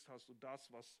verdrehst, hast du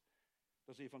das, was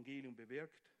das Evangelium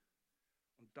bewirkt.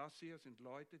 Und das hier sind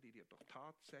Leute, die dir doch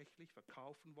tatsächlich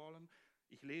verkaufen wollen.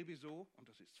 Ich lebe so und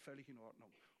das ist völlig in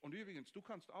Ordnung. Und übrigens, du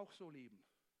kannst auch so leben.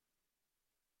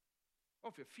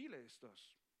 Oh, für viele ist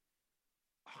das.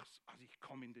 Ach, also ich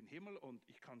komme in den Himmel und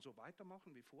ich kann so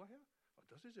weitermachen wie vorher.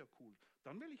 Das ist ja cool.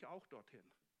 Dann will ich auch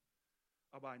dorthin.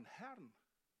 Aber ein Herrn,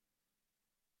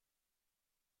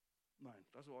 nein,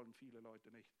 das wollen viele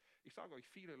Leute nicht. Ich sage euch,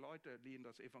 viele Leute lehnen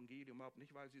das Evangelium ab,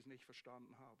 nicht weil sie es nicht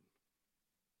verstanden haben,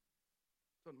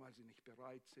 sondern weil sie nicht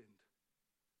bereit sind,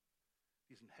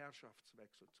 diesen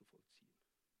Herrschaftswechsel zu vollziehen.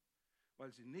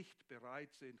 Weil sie nicht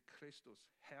bereit sind, Christus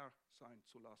Herr sein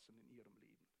zu lassen in ihrem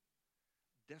Leben.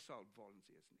 Deshalb wollen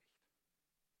sie es nicht.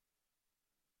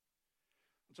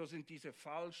 Und so sind diese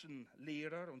falschen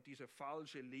Lehrer und diese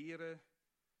falsche Lehre,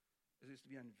 es ist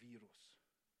wie ein Virus.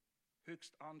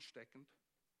 Höchst ansteckend.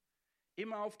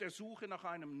 Immer auf der Suche nach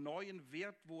einem neuen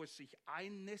Wert, wo es sich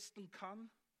einnisten kann,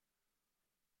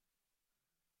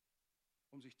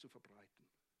 um sich zu verbreiten.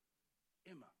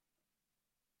 Immer.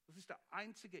 Das ist der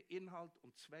einzige Inhalt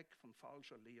und Zweck von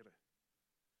falscher Lehre,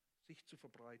 sich zu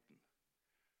verbreiten.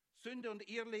 Sünde und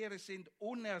Irrlehre sind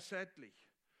unersättlich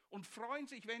und freuen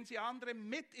sich, wenn sie andere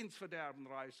mit ins Verderben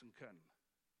reißen können.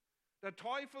 Der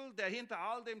Teufel, der hinter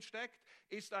all dem steckt,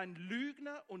 ist ein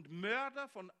Lügner und Mörder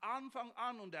von Anfang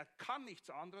an und er kann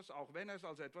nichts anderes, auch wenn er es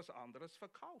als etwas anderes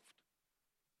verkauft.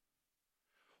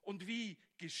 Und wie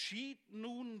geschieht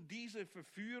nun diese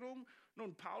Verführung?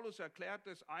 Nun, Paulus erklärt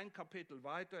es ein Kapitel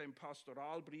weiter im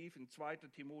Pastoralbrief in 2.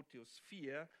 Timotheus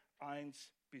 4,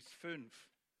 1-5.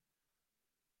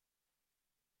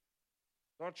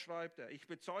 Dort schreibt er, ich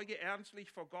bezeuge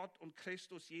ernstlich vor Gott und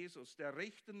Christus Jesus, der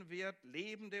richten wird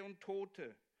Lebende und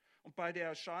Tote und bei der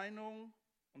Erscheinung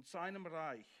und seinem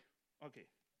Reich. Okay,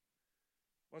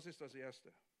 was ist das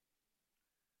Erste?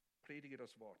 Predige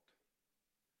das Wort,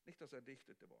 nicht das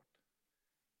erdichtete Wort.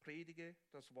 Predige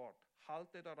das Wort,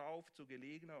 halte darauf zu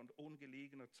gelegener und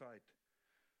ungelegener Zeit.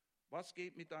 Was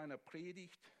geht mit deiner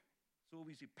Predigt, so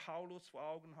wie sie Paulus vor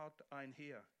Augen hat,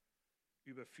 einher?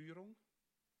 Überführung?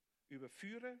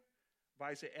 Überführe,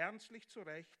 weise ernstlich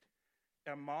zurecht,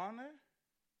 ermahne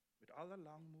mit aller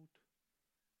Langmut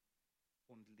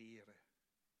und lehre,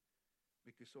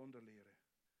 mit gesunder Lehre.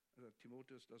 Also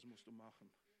Timotheus, das musst du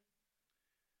machen.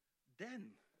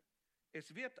 Denn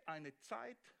es wird eine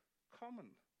Zeit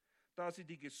kommen, da sie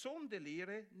die gesunde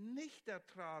Lehre nicht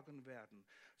ertragen werden,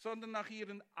 sondern nach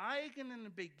ihren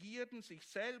eigenen Begierden sich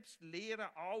selbst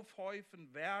Lehre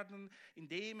aufhäufen werden,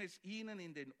 indem es ihnen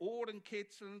in den Ohren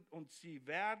kitzelt und sie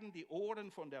werden die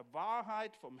Ohren von der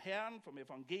Wahrheit, vom Herrn, vom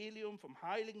Evangelium, vom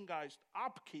Heiligen Geist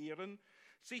abkehren,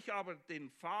 sich aber den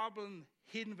Fabeln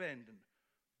hinwenden.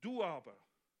 Du aber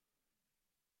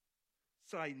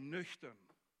sei nüchtern.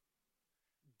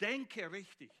 Denke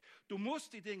richtig. Du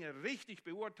musst die Dinge richtig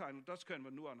beurteilen und das können wir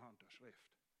nur anhand der Schrift.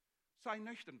 Sei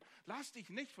nüchtern. Lass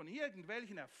dich nicht von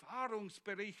irgendwelchen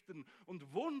Erfahrungsberichten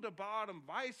und wunderbarem,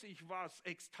 weiß ich was,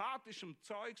 ekstatischem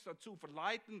Zeugs dazu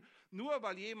verleiten, nur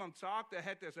weil jemand sagt, er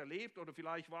hätte es erlebt oder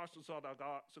vielleicht warst du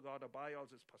sogar dabei,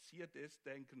 als es passiert ist,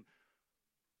 denken,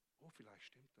 oh, vielleicht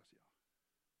stimmt das ja.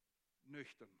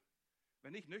 Nüchtern.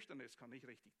 Wenn ich nüchtern ist, kann ich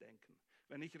richtig denken.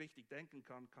 Wenn ich richtig denken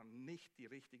kann, kann nicht die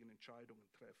richtigen Entscheidungen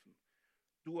treffen.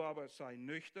 Du aber sei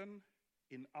nüchtern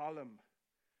in allem.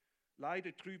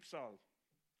 Leide Trübsal.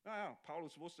 Naja,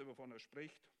 Paulus wusste, wovon er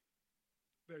spricht.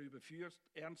 Wer überführt,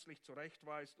 ernstlich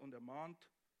zurechtweist und ermahnt,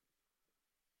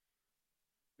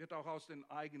 wird auch aus den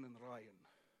eigenen Reihen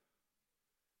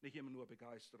Nicht immer nur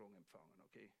Begeisterung empfangen,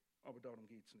 okay? Aber darum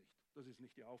geht es nicht. Das ist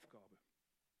nicht die Aufgabe.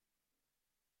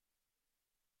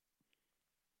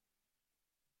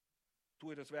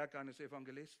 Tue das Werk eines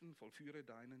Evangelisten, vollführe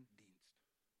deinen Dienst.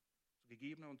 Zu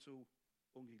gegebener und zu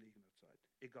ungelegener Zeit.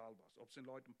 Egal was, ob es den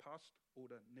Leuten passt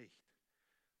oder nicht.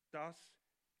 Das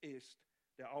ist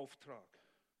der Auftrag.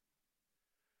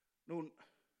 Nun,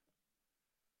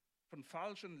 von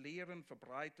falschen Lehren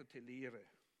verbreitete Lehre.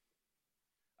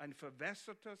 Ein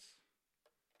verwässertes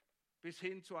bis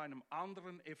hin zu einem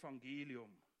anderen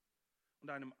Evangelium und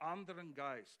einem anderen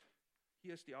Geist.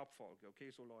 Hier ist die Abfolge,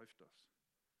 okay, so läuft das.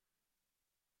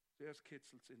 Zuerst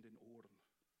kitzelt es in den Ohren.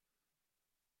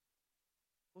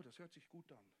 Oh, das hört sich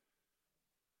gut an.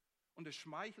 Und es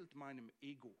schmeichelt meinem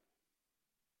Ego.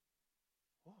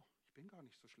 Oh, ich bin gar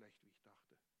nicht so schlecht, wie ich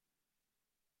dachte.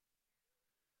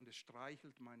 Und es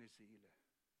streichelt meine Seele.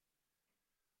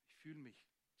 Ich fühle mich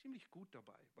ziemlich gut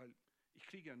dabei, weil ich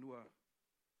kriege ja nur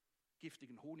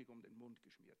giftigen Honig um den Mund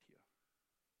geschmiert hier.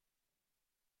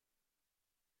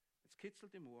 Es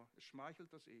kitzelt im Ohr, es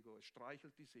schmeichelt das Ego, es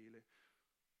streichelt die Seele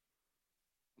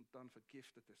und dann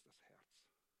vergiftet es das Herz.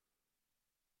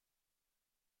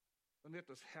 Dann wird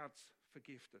das Herz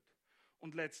vergiftet.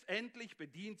 Und letztendlich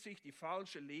bedient sich die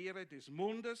falsche Lehre des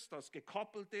Mundes, das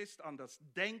gekoppelt ist an das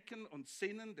Denken und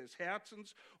Sinnen des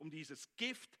Herzens, um dieses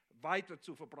Gift weiter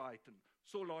zu verbreiten.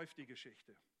 So läuft die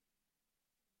Geschichte.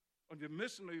 Und wir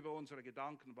müssen über unsere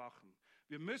Gedanken wachen.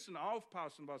 Wir müssen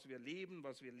aufpassen, was wir leben,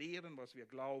 was wir lehren, was wir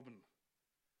glauben.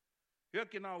 Hört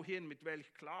genau hin, mit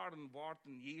welch klaren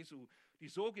Worten Jesu die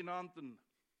sogenannten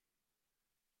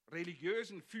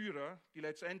religiösen Führer, die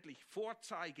letztendlich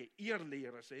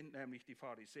Vorzeige-Irrlehrer sind, nämlich die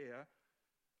Pharisäer,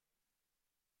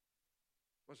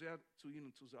 was er zu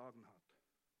ihnen zu sagen hat.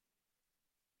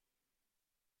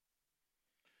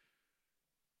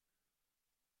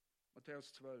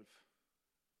 Matthäus 12,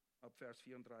 ab Vers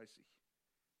 34.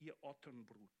 Ihr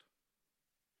Otternbrut.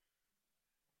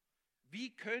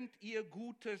 Wie könnt ihr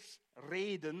Gutes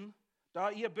reden,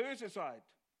 da ihr böse seid?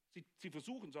 Sie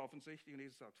versuchen es offensichtlich und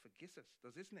Jesus sagt, vergiss es,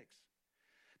 das ist nichts.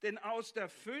 Denn aus der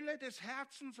Fülle des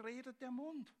Herzens redet der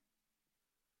Mund.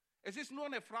 Es ist nur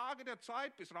eine Frage der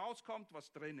Zeit, bis rauskommt,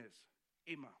 was drin ist.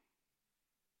 Immer.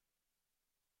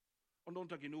 Und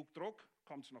unter genug Druck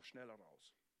kommt es noch schneller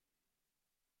raus.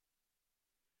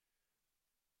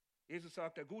 Jesus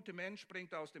sagt, der gute Mensch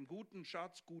bringt aus dem guten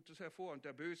Schatz Gutes hervor und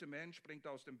der böse Mensch bringt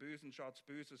aus dem bösen Schatz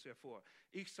Böses hervor.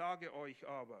 Ich sage euch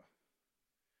aber,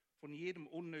 von jedem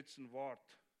unnützen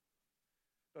Wort,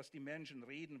 das die Menschen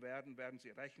reden werden, werden sie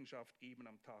Rechenschaft geben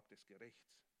am Tag des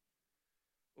Gerichts.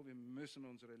 Und wir müssen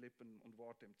unsere Lippen und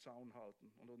Worte im Zaun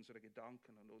halten und unsere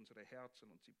Gedanken und unsere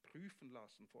Herzen und sie prüfen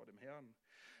lassen vor dem Herrn.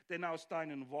 Denn aus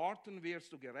deinen Worten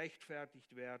wirst du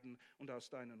gerechtfertigt werden und aus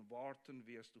deinen Worten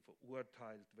wirst du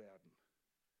verurteilt werden.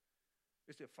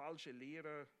 Wisst ihr, falsche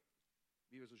Lehrer,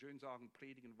 wie wir so schön sagen,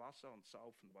 predigen Wasser und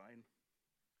saufen Wein.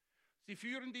 Sie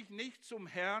führen dich nicht zum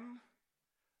Herrn,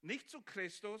 nicht zu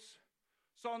Christus,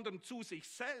 sondern zu sich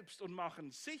selbst und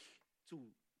machen sich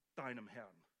zu deinem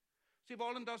Herrn. Sie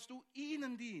wollen, dass du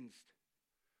ihnen dienst.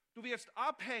 Du wirst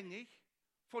abhängig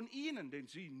von ihnen, denn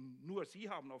nur sie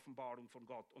haben Offenbarung von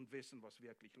Gott und wissen, was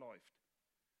wirklich läuft.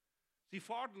 Sie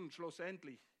fordern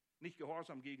schlussendlich nicht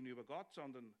Gehorsam gegenüber Gott,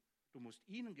 sondern du musst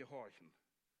ihnen gehorchen.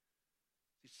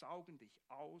 Sie saugen dich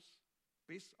aus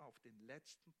bis auf den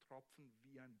letzten Tropfen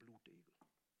wie ein Blutegel.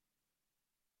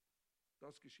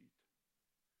 Das geschieht,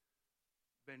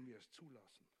 wenn wir es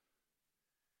zulassen.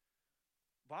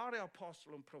 Wahre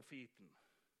Apostel und Propheten,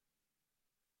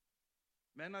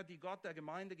 Männer, die Gott der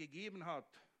Gemeinde gegeben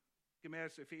hat,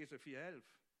 gemäß Epheser 4,11,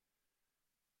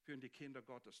 führen die Kinder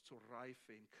Gottes zur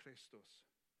Reife in Christus.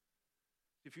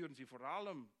 Sie führen sie vor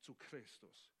allem zu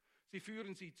Christus. Sie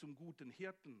führen sie zum guten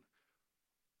Hirten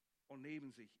und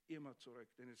nehmen sich immer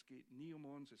zurück, denn es geht nie um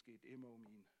uns, es geht immer um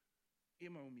ihn.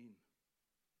 Immer um ihn.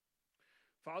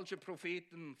 Falsche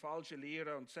Propheten, falsche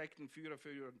Lehrer und Sektenführer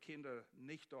führen Kinder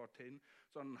nicht dorthin,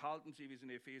 sondern halten sie, wie es in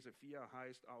Epheser 4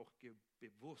 heißt, auch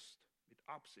bewusst, mit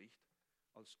Absicht,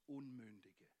 als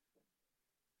Unmündige.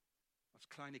 Als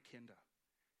kleine Kinder,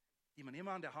 die man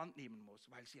immer an der Hand nehmen muss,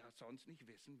 weil sie ja sonst nicht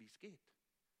wissen, wie es geht.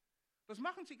 Das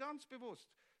machen sie ganz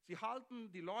bewusst. Sie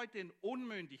halten die Leute in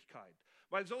Unmündigkeit,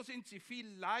 weil so sind sie viel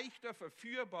leichter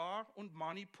verführbar und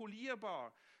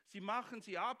manipulierbar. Sie machen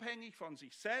sie abhängig von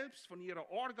sich selbst, von ihrer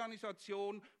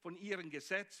Organisation, von ihren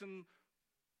Gesetzen,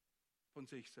 von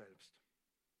sich selbst.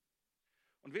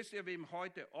 Und wisst ihr, wem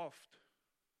heute oft,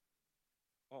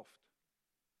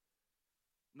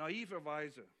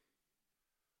 naiverweise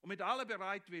und mit aller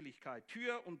Bereitwilligkeit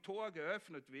Tür und Tor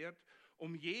geöffnet wird,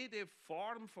 um jede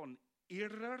Form von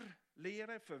irrer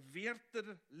Lehre,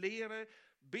 verwirrter Lehre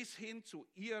bis hin zu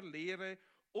Irrlehre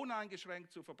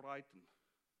uneingeschränkt zu verbreiten.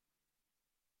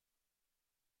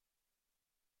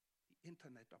 Die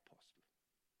Internetapostel.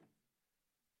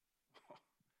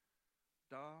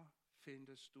 Da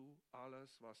findest du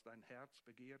alles, was dein Herz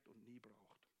begehrt und nie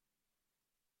braucht.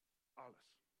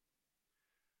 Alles.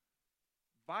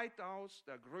 Weitaus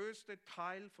der größte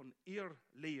Teil von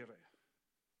Irrlehre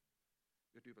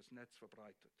wird übers Netz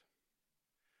verbreitet.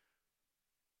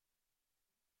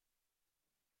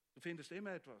 Du findest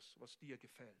immer etwas, was dir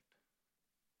gefällt.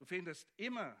 Du findest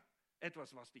immer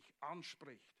etwas, was dich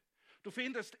anspricht. Du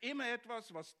findest immer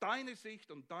etwas, was deine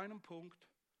Sicht und deinen Punkt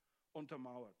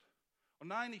untermauert. Und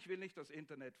nein, ich will nicht das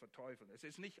Internet verteufeln. Es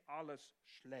ist nicht alles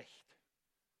schlecht.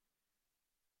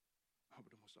 Aber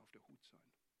du musst auf der Hut sein.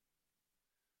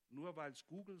 Nur weil es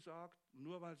Google sagt,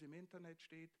 nur weil es im Internet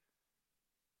steht,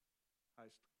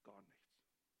 heißt gar nichts.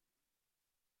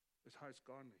 Es heißt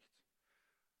gar nichts.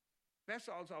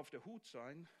 Besser als auf der Hut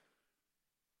sein,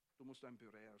 du musst ein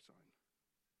Bereher sein.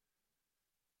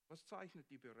 Was zeichnet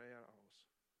die Bereher aus?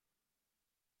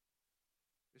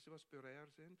 Wisst ihr, was Bereher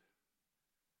sind?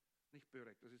 Nicht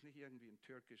Börek, das ist nicht irgendwie ein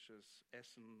türkisches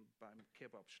Essen beim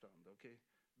Kebabstand, okay?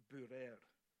 Bereher.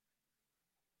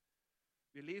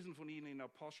 Wir lesen von ihnen in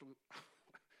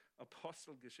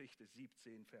Apostelgeschichte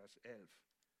 17, Vers 11.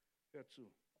 Hört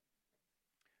zu.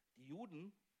 Die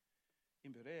Juden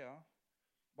in Berea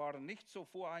waren nicht so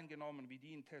voreingenommen wie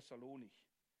die in Thessalonik.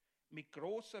 Mit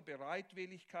großer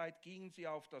Bereitwilligkeit gingen sie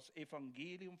auf das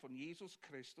Evangelium von Jesus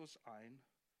Christus ein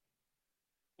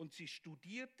und sie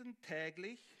studierten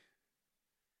täglich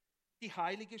die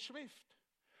Heilige Schrift,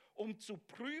 um zu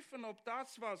prüfen, ob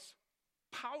das, was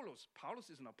Paulus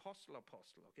ist ein Apostel,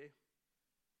 okay?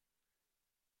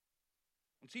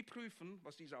 Und sie prüfen,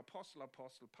 was dieser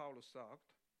Apostel Paulus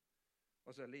sagt,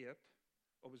 was er lehrt,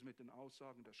 ob es mit den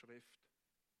Aussagen der Schrift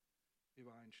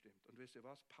übereinstimmt. Und wisst ihr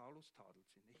was? Paulus tadelt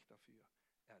sie nicht dafür,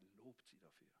 er lobt sie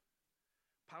dafür.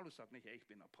 Paulus sagt nicht, ich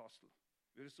bin Apostel.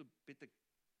 Würdest du bitte,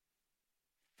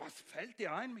 was fällt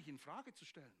dir ein, mich in Frage zu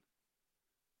stellen?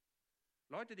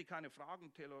 Leute, die keine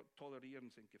Fragen tolerieren,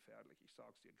 sind gefährlich. Ich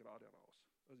sage es dir gerade raus.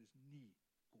 Das ist nie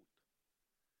gut.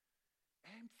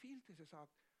 Er empfiehlt es, er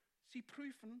sagt, sie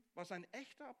prüfen, was ein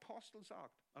echter Apostel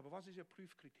sagt. Aber was ist ihr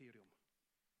Prüfkriterium?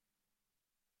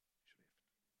 Die Schrift.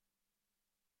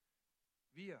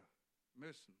 Wir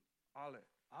müssen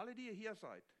alle, die ihr hier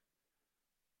seid,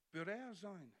 Bereher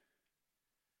sein.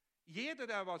 Jeder,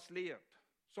 der was lehrt,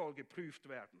 soll geprüft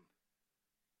werden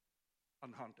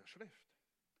anhand der Schrift.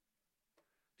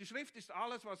 Die Schrift ist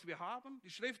alles, was wir haben. Die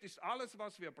Schrift ist alles,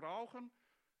 was wir brauchen.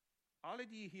 Alle,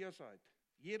 die hier seid,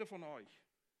 jeder von euch,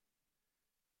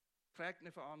 trägt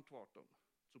eine Verantwortung,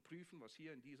 zu prüfen, was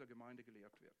hier in dieser Gemeinde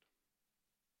gelehrt wird.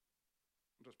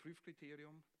 Und das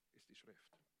Prüfkriterium ist die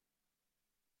Schrift.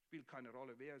 Spielt keine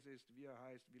Rolle, wer es ist, wie er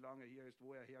heißt, wie lange er hier ist,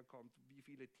 wo er herkommt, wie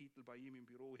viele Titel bei ihm im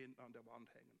Büro hinten an der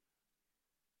Wand hängen.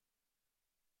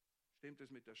 Stimmt es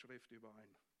mit der Schrift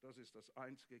überein? Das ist das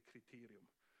einzige Kriterium.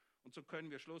 Und so können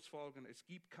wir schlussfolgern, es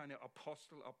gibt keine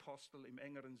Apostel im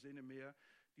engeren Sinne mehr,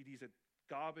 die diese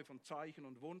Gabe von Zeichen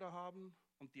und Wunder haben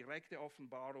und direkte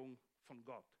Offenbarung von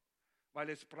Gott. Weil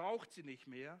es braucht sie nicht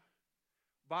mehr,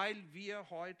 weil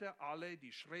wir heute alle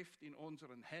die Schrift in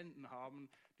unseren Händen haben,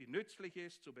 die nützlich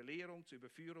ist zur Belehrung, zur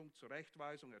Überführung, zur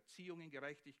Rechtweisung, Erziehung in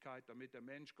Gerechtigkeit, damit der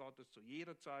Mensch Gottes zu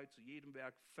jeder Zeit, zu jedem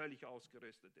Werk völlig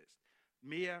ausgerüstet ist.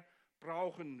 Mehr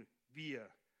brauchen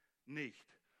wir nicht.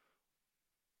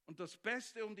 Und das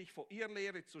Beste, um dich vor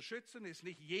Irrlehre zu schützen, ist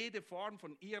nicht jede Form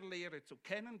von Irrlehre zu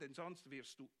kennen, denn sonst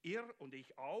wirst du irr und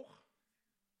ich auch.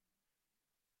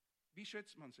 Wie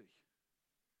schützt man sich?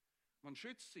 Man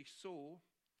schützt sich so,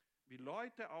 wie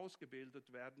Leute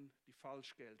ausgebildet werden, die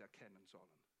Falschgeld erkennen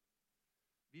sollen.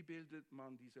 Wie bildet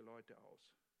man diese Leute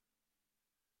aus?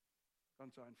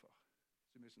 Ganz einfach.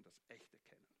 Sie müssen das Echte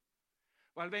kennen.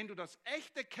 Weil wenn du das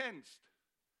Echte kennst,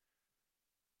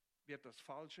 wird das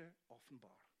Falsche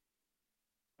offenbar.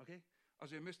 Okay?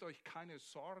 Also ihr müsst euch keine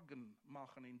Sorgen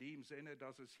machen in dem Sinne,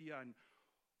 dass es hier ein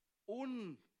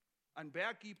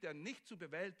Berg gibt, der nicht zu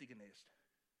bewältigen ist.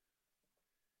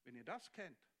 Wenn ihr das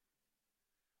kennt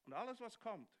und alles, was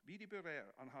kommt, wie die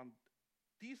Bereher, anhand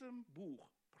diesem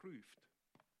Buch prüft,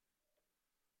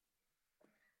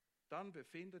 dann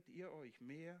befindet ihr euch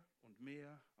mehr und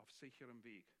mehr auf sicherem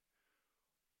Weg.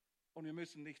 Und wir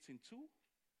müssen nichts hinzu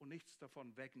und nichts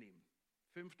davon wegnehmen.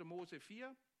 5. Mose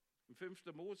 4,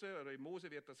 im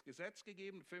Mose wird das Gesetz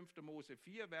gegeben, 5. Mose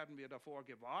 4 werden wir davor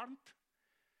gewarnt,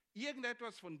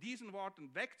 irgendetwas von diesen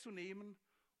Worten wegzunehmen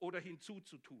oder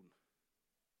hinzuzutun.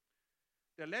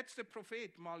 Der letzte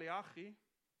Prophet Maleachi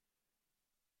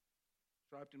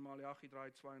schreibt in Malachi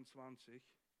 3,22,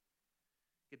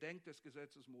 gedenkt des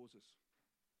Gesetzes Moses,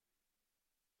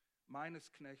 meines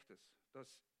Knechtes,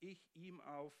 das ich ihm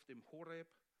auf dem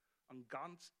Horeb an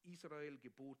ganz Israel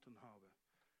geboten habe.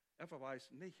 Er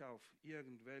verweist nicht auf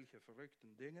irgendwelche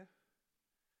verrückten Dinge.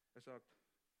 Er sagt,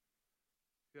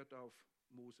 hört auf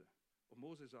Mose. Und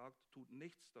Mose sagt, tut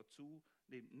nichts dazu,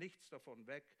 nehmt nichts davon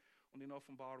weg. Und in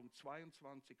Offenbarung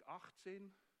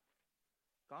 22,18,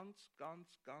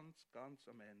 ganz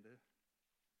am Ende,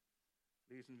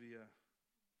 lesen wir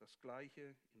das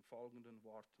Gleiche in folgenden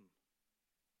Worten.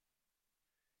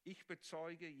 Ich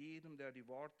bezeuge jedem, der die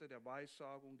Worte der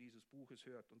Weissagung dieses Buches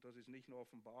hört. Und das ist nicht nur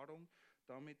Offenbarung,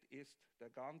 damit ist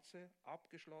der ganze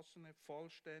abgeschlossene,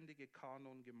 vollständige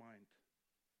Kanon gemeint.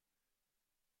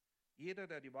 Jeder,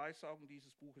 der die Weissagung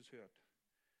dieses Buches hört.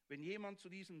 Wenn jemand zu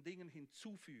diesen Dingen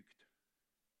hinzufügt,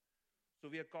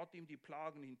 so wird Gott ihm die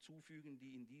Plagen hinzufügen,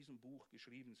 die in diesem Buch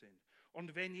geschrieben sind.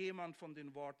 Und wenn jemand von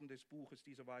den Worten des Buches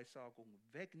diese Weissagung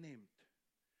wegnimmt,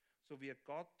 so wird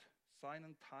Gott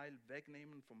seinen Teil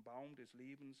wegnehmen vom Baum des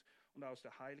Lebens und aus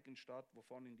der heiligen Stadt,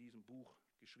 wovon in diesem Buch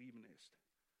geschrieben ist.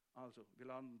 Also, wir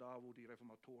landen da, wo die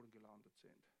Reformatoren gelandet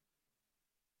sind.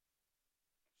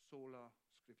 Sola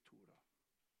Scriptura.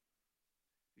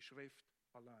 Die Schrift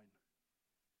allein.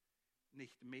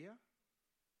 Nicht mehr,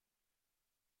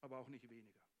 aber auch nicht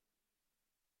weniger.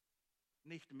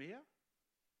 Nicht mehr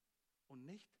und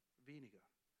nicht weniger.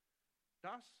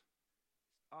 Das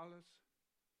ist alles,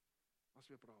 was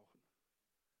wir brauchen.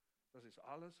 Das ist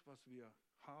alles, was wir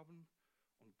haben.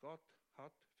 Und Gott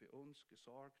hat für uns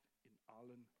gesorgt in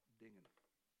allen Dingen.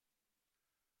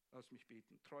 Lass mich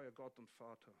beten. Treuer Gott und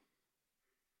Vater.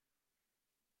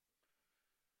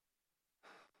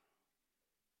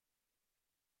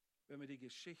 Wenn wir die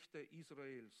Geschichte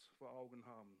Israels vor Augen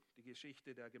haben, die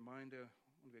Geschichte der Gemeinde,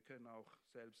 und wir können auch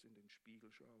selbst in den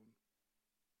Spiegel schauen,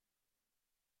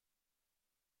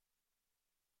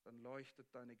 dann leuchtet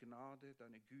deine Gnade,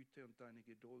 deine Güte und deine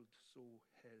Geduld so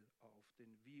hell auf.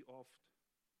 Denn wie oft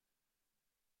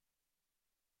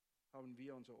haben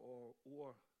wir unser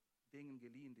Ohr Dingen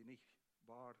geliehen, die nicht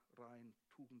wahr, rein,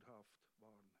 tugendhaft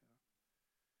waren. Ja.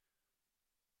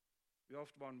 Wie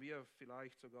oft waren wir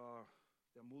vielleicht sogar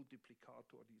der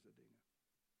Multiplikator dieser Dinge.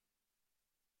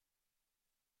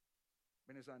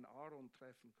 Wenn es einen Aaron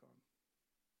treffen kann,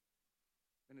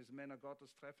 wenn es Männer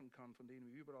Gottes treffen kann, von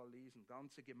denen wir überall lesen,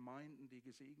 ganze Gemeinden, die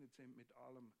gesegnet sind mit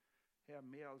allem, Herr,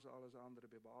 mehr als alles andere,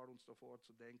 bewahre uns davor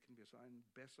zu denken, wir seien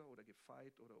besser oder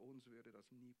gefeit oder uns würde das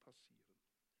nie passieren.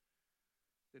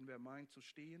 Denn wer meint zu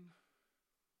stehen,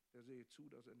 der sehe zu,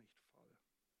 dass er nicht falle.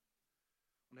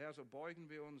 Und Herr, so beugen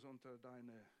wir uns unter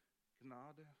deine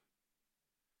Gnade,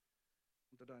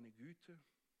 unter deine Güte,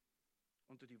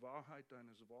 unter die Wahrheit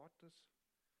deines Wortes,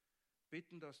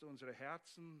 bitten, dass du unsere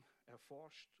Herzen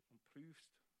erforscht und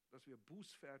prüfst, dass wir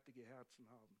bußfertige Herzen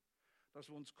haben, dass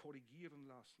wir uns korrigieren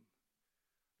lassen,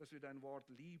 dass wir dein Wort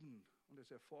lieben und es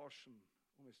erforschen,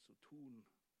 um es zu tun,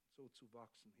 so zu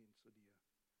wachsen hin zu dir.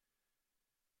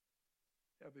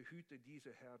 Herr, behüte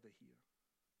diese Herde hier.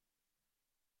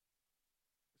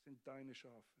 Es sind deine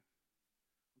Schafe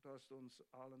und du hast uns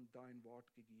allen dein Wort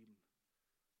gegeben.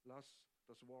 Lass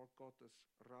das Wort Gottes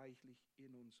reichlich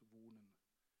in uns wohnen,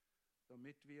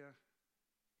 damit wir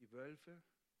die Wölfe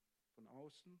von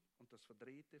außen und das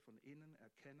Verdrehte von innen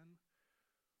erkennen,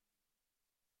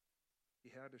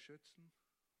 die Herde schützen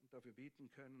und dafür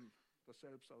beten können, dass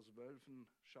selbst aus Wölfen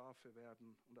Schafe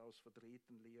werden und aus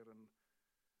verdrehten Lehren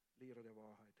Lehrer der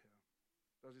Wahrheit, Herr.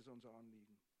 Das ist unser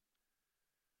Anliegen.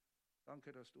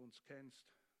 Danke, dass du uns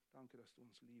kennst. Danke, dass du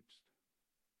uns liebst,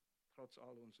 trotz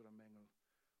all unserer Mängel.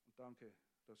 Und danke,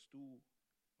 dass du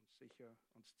uns sicher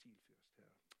ans Ziel führst,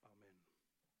 Herr.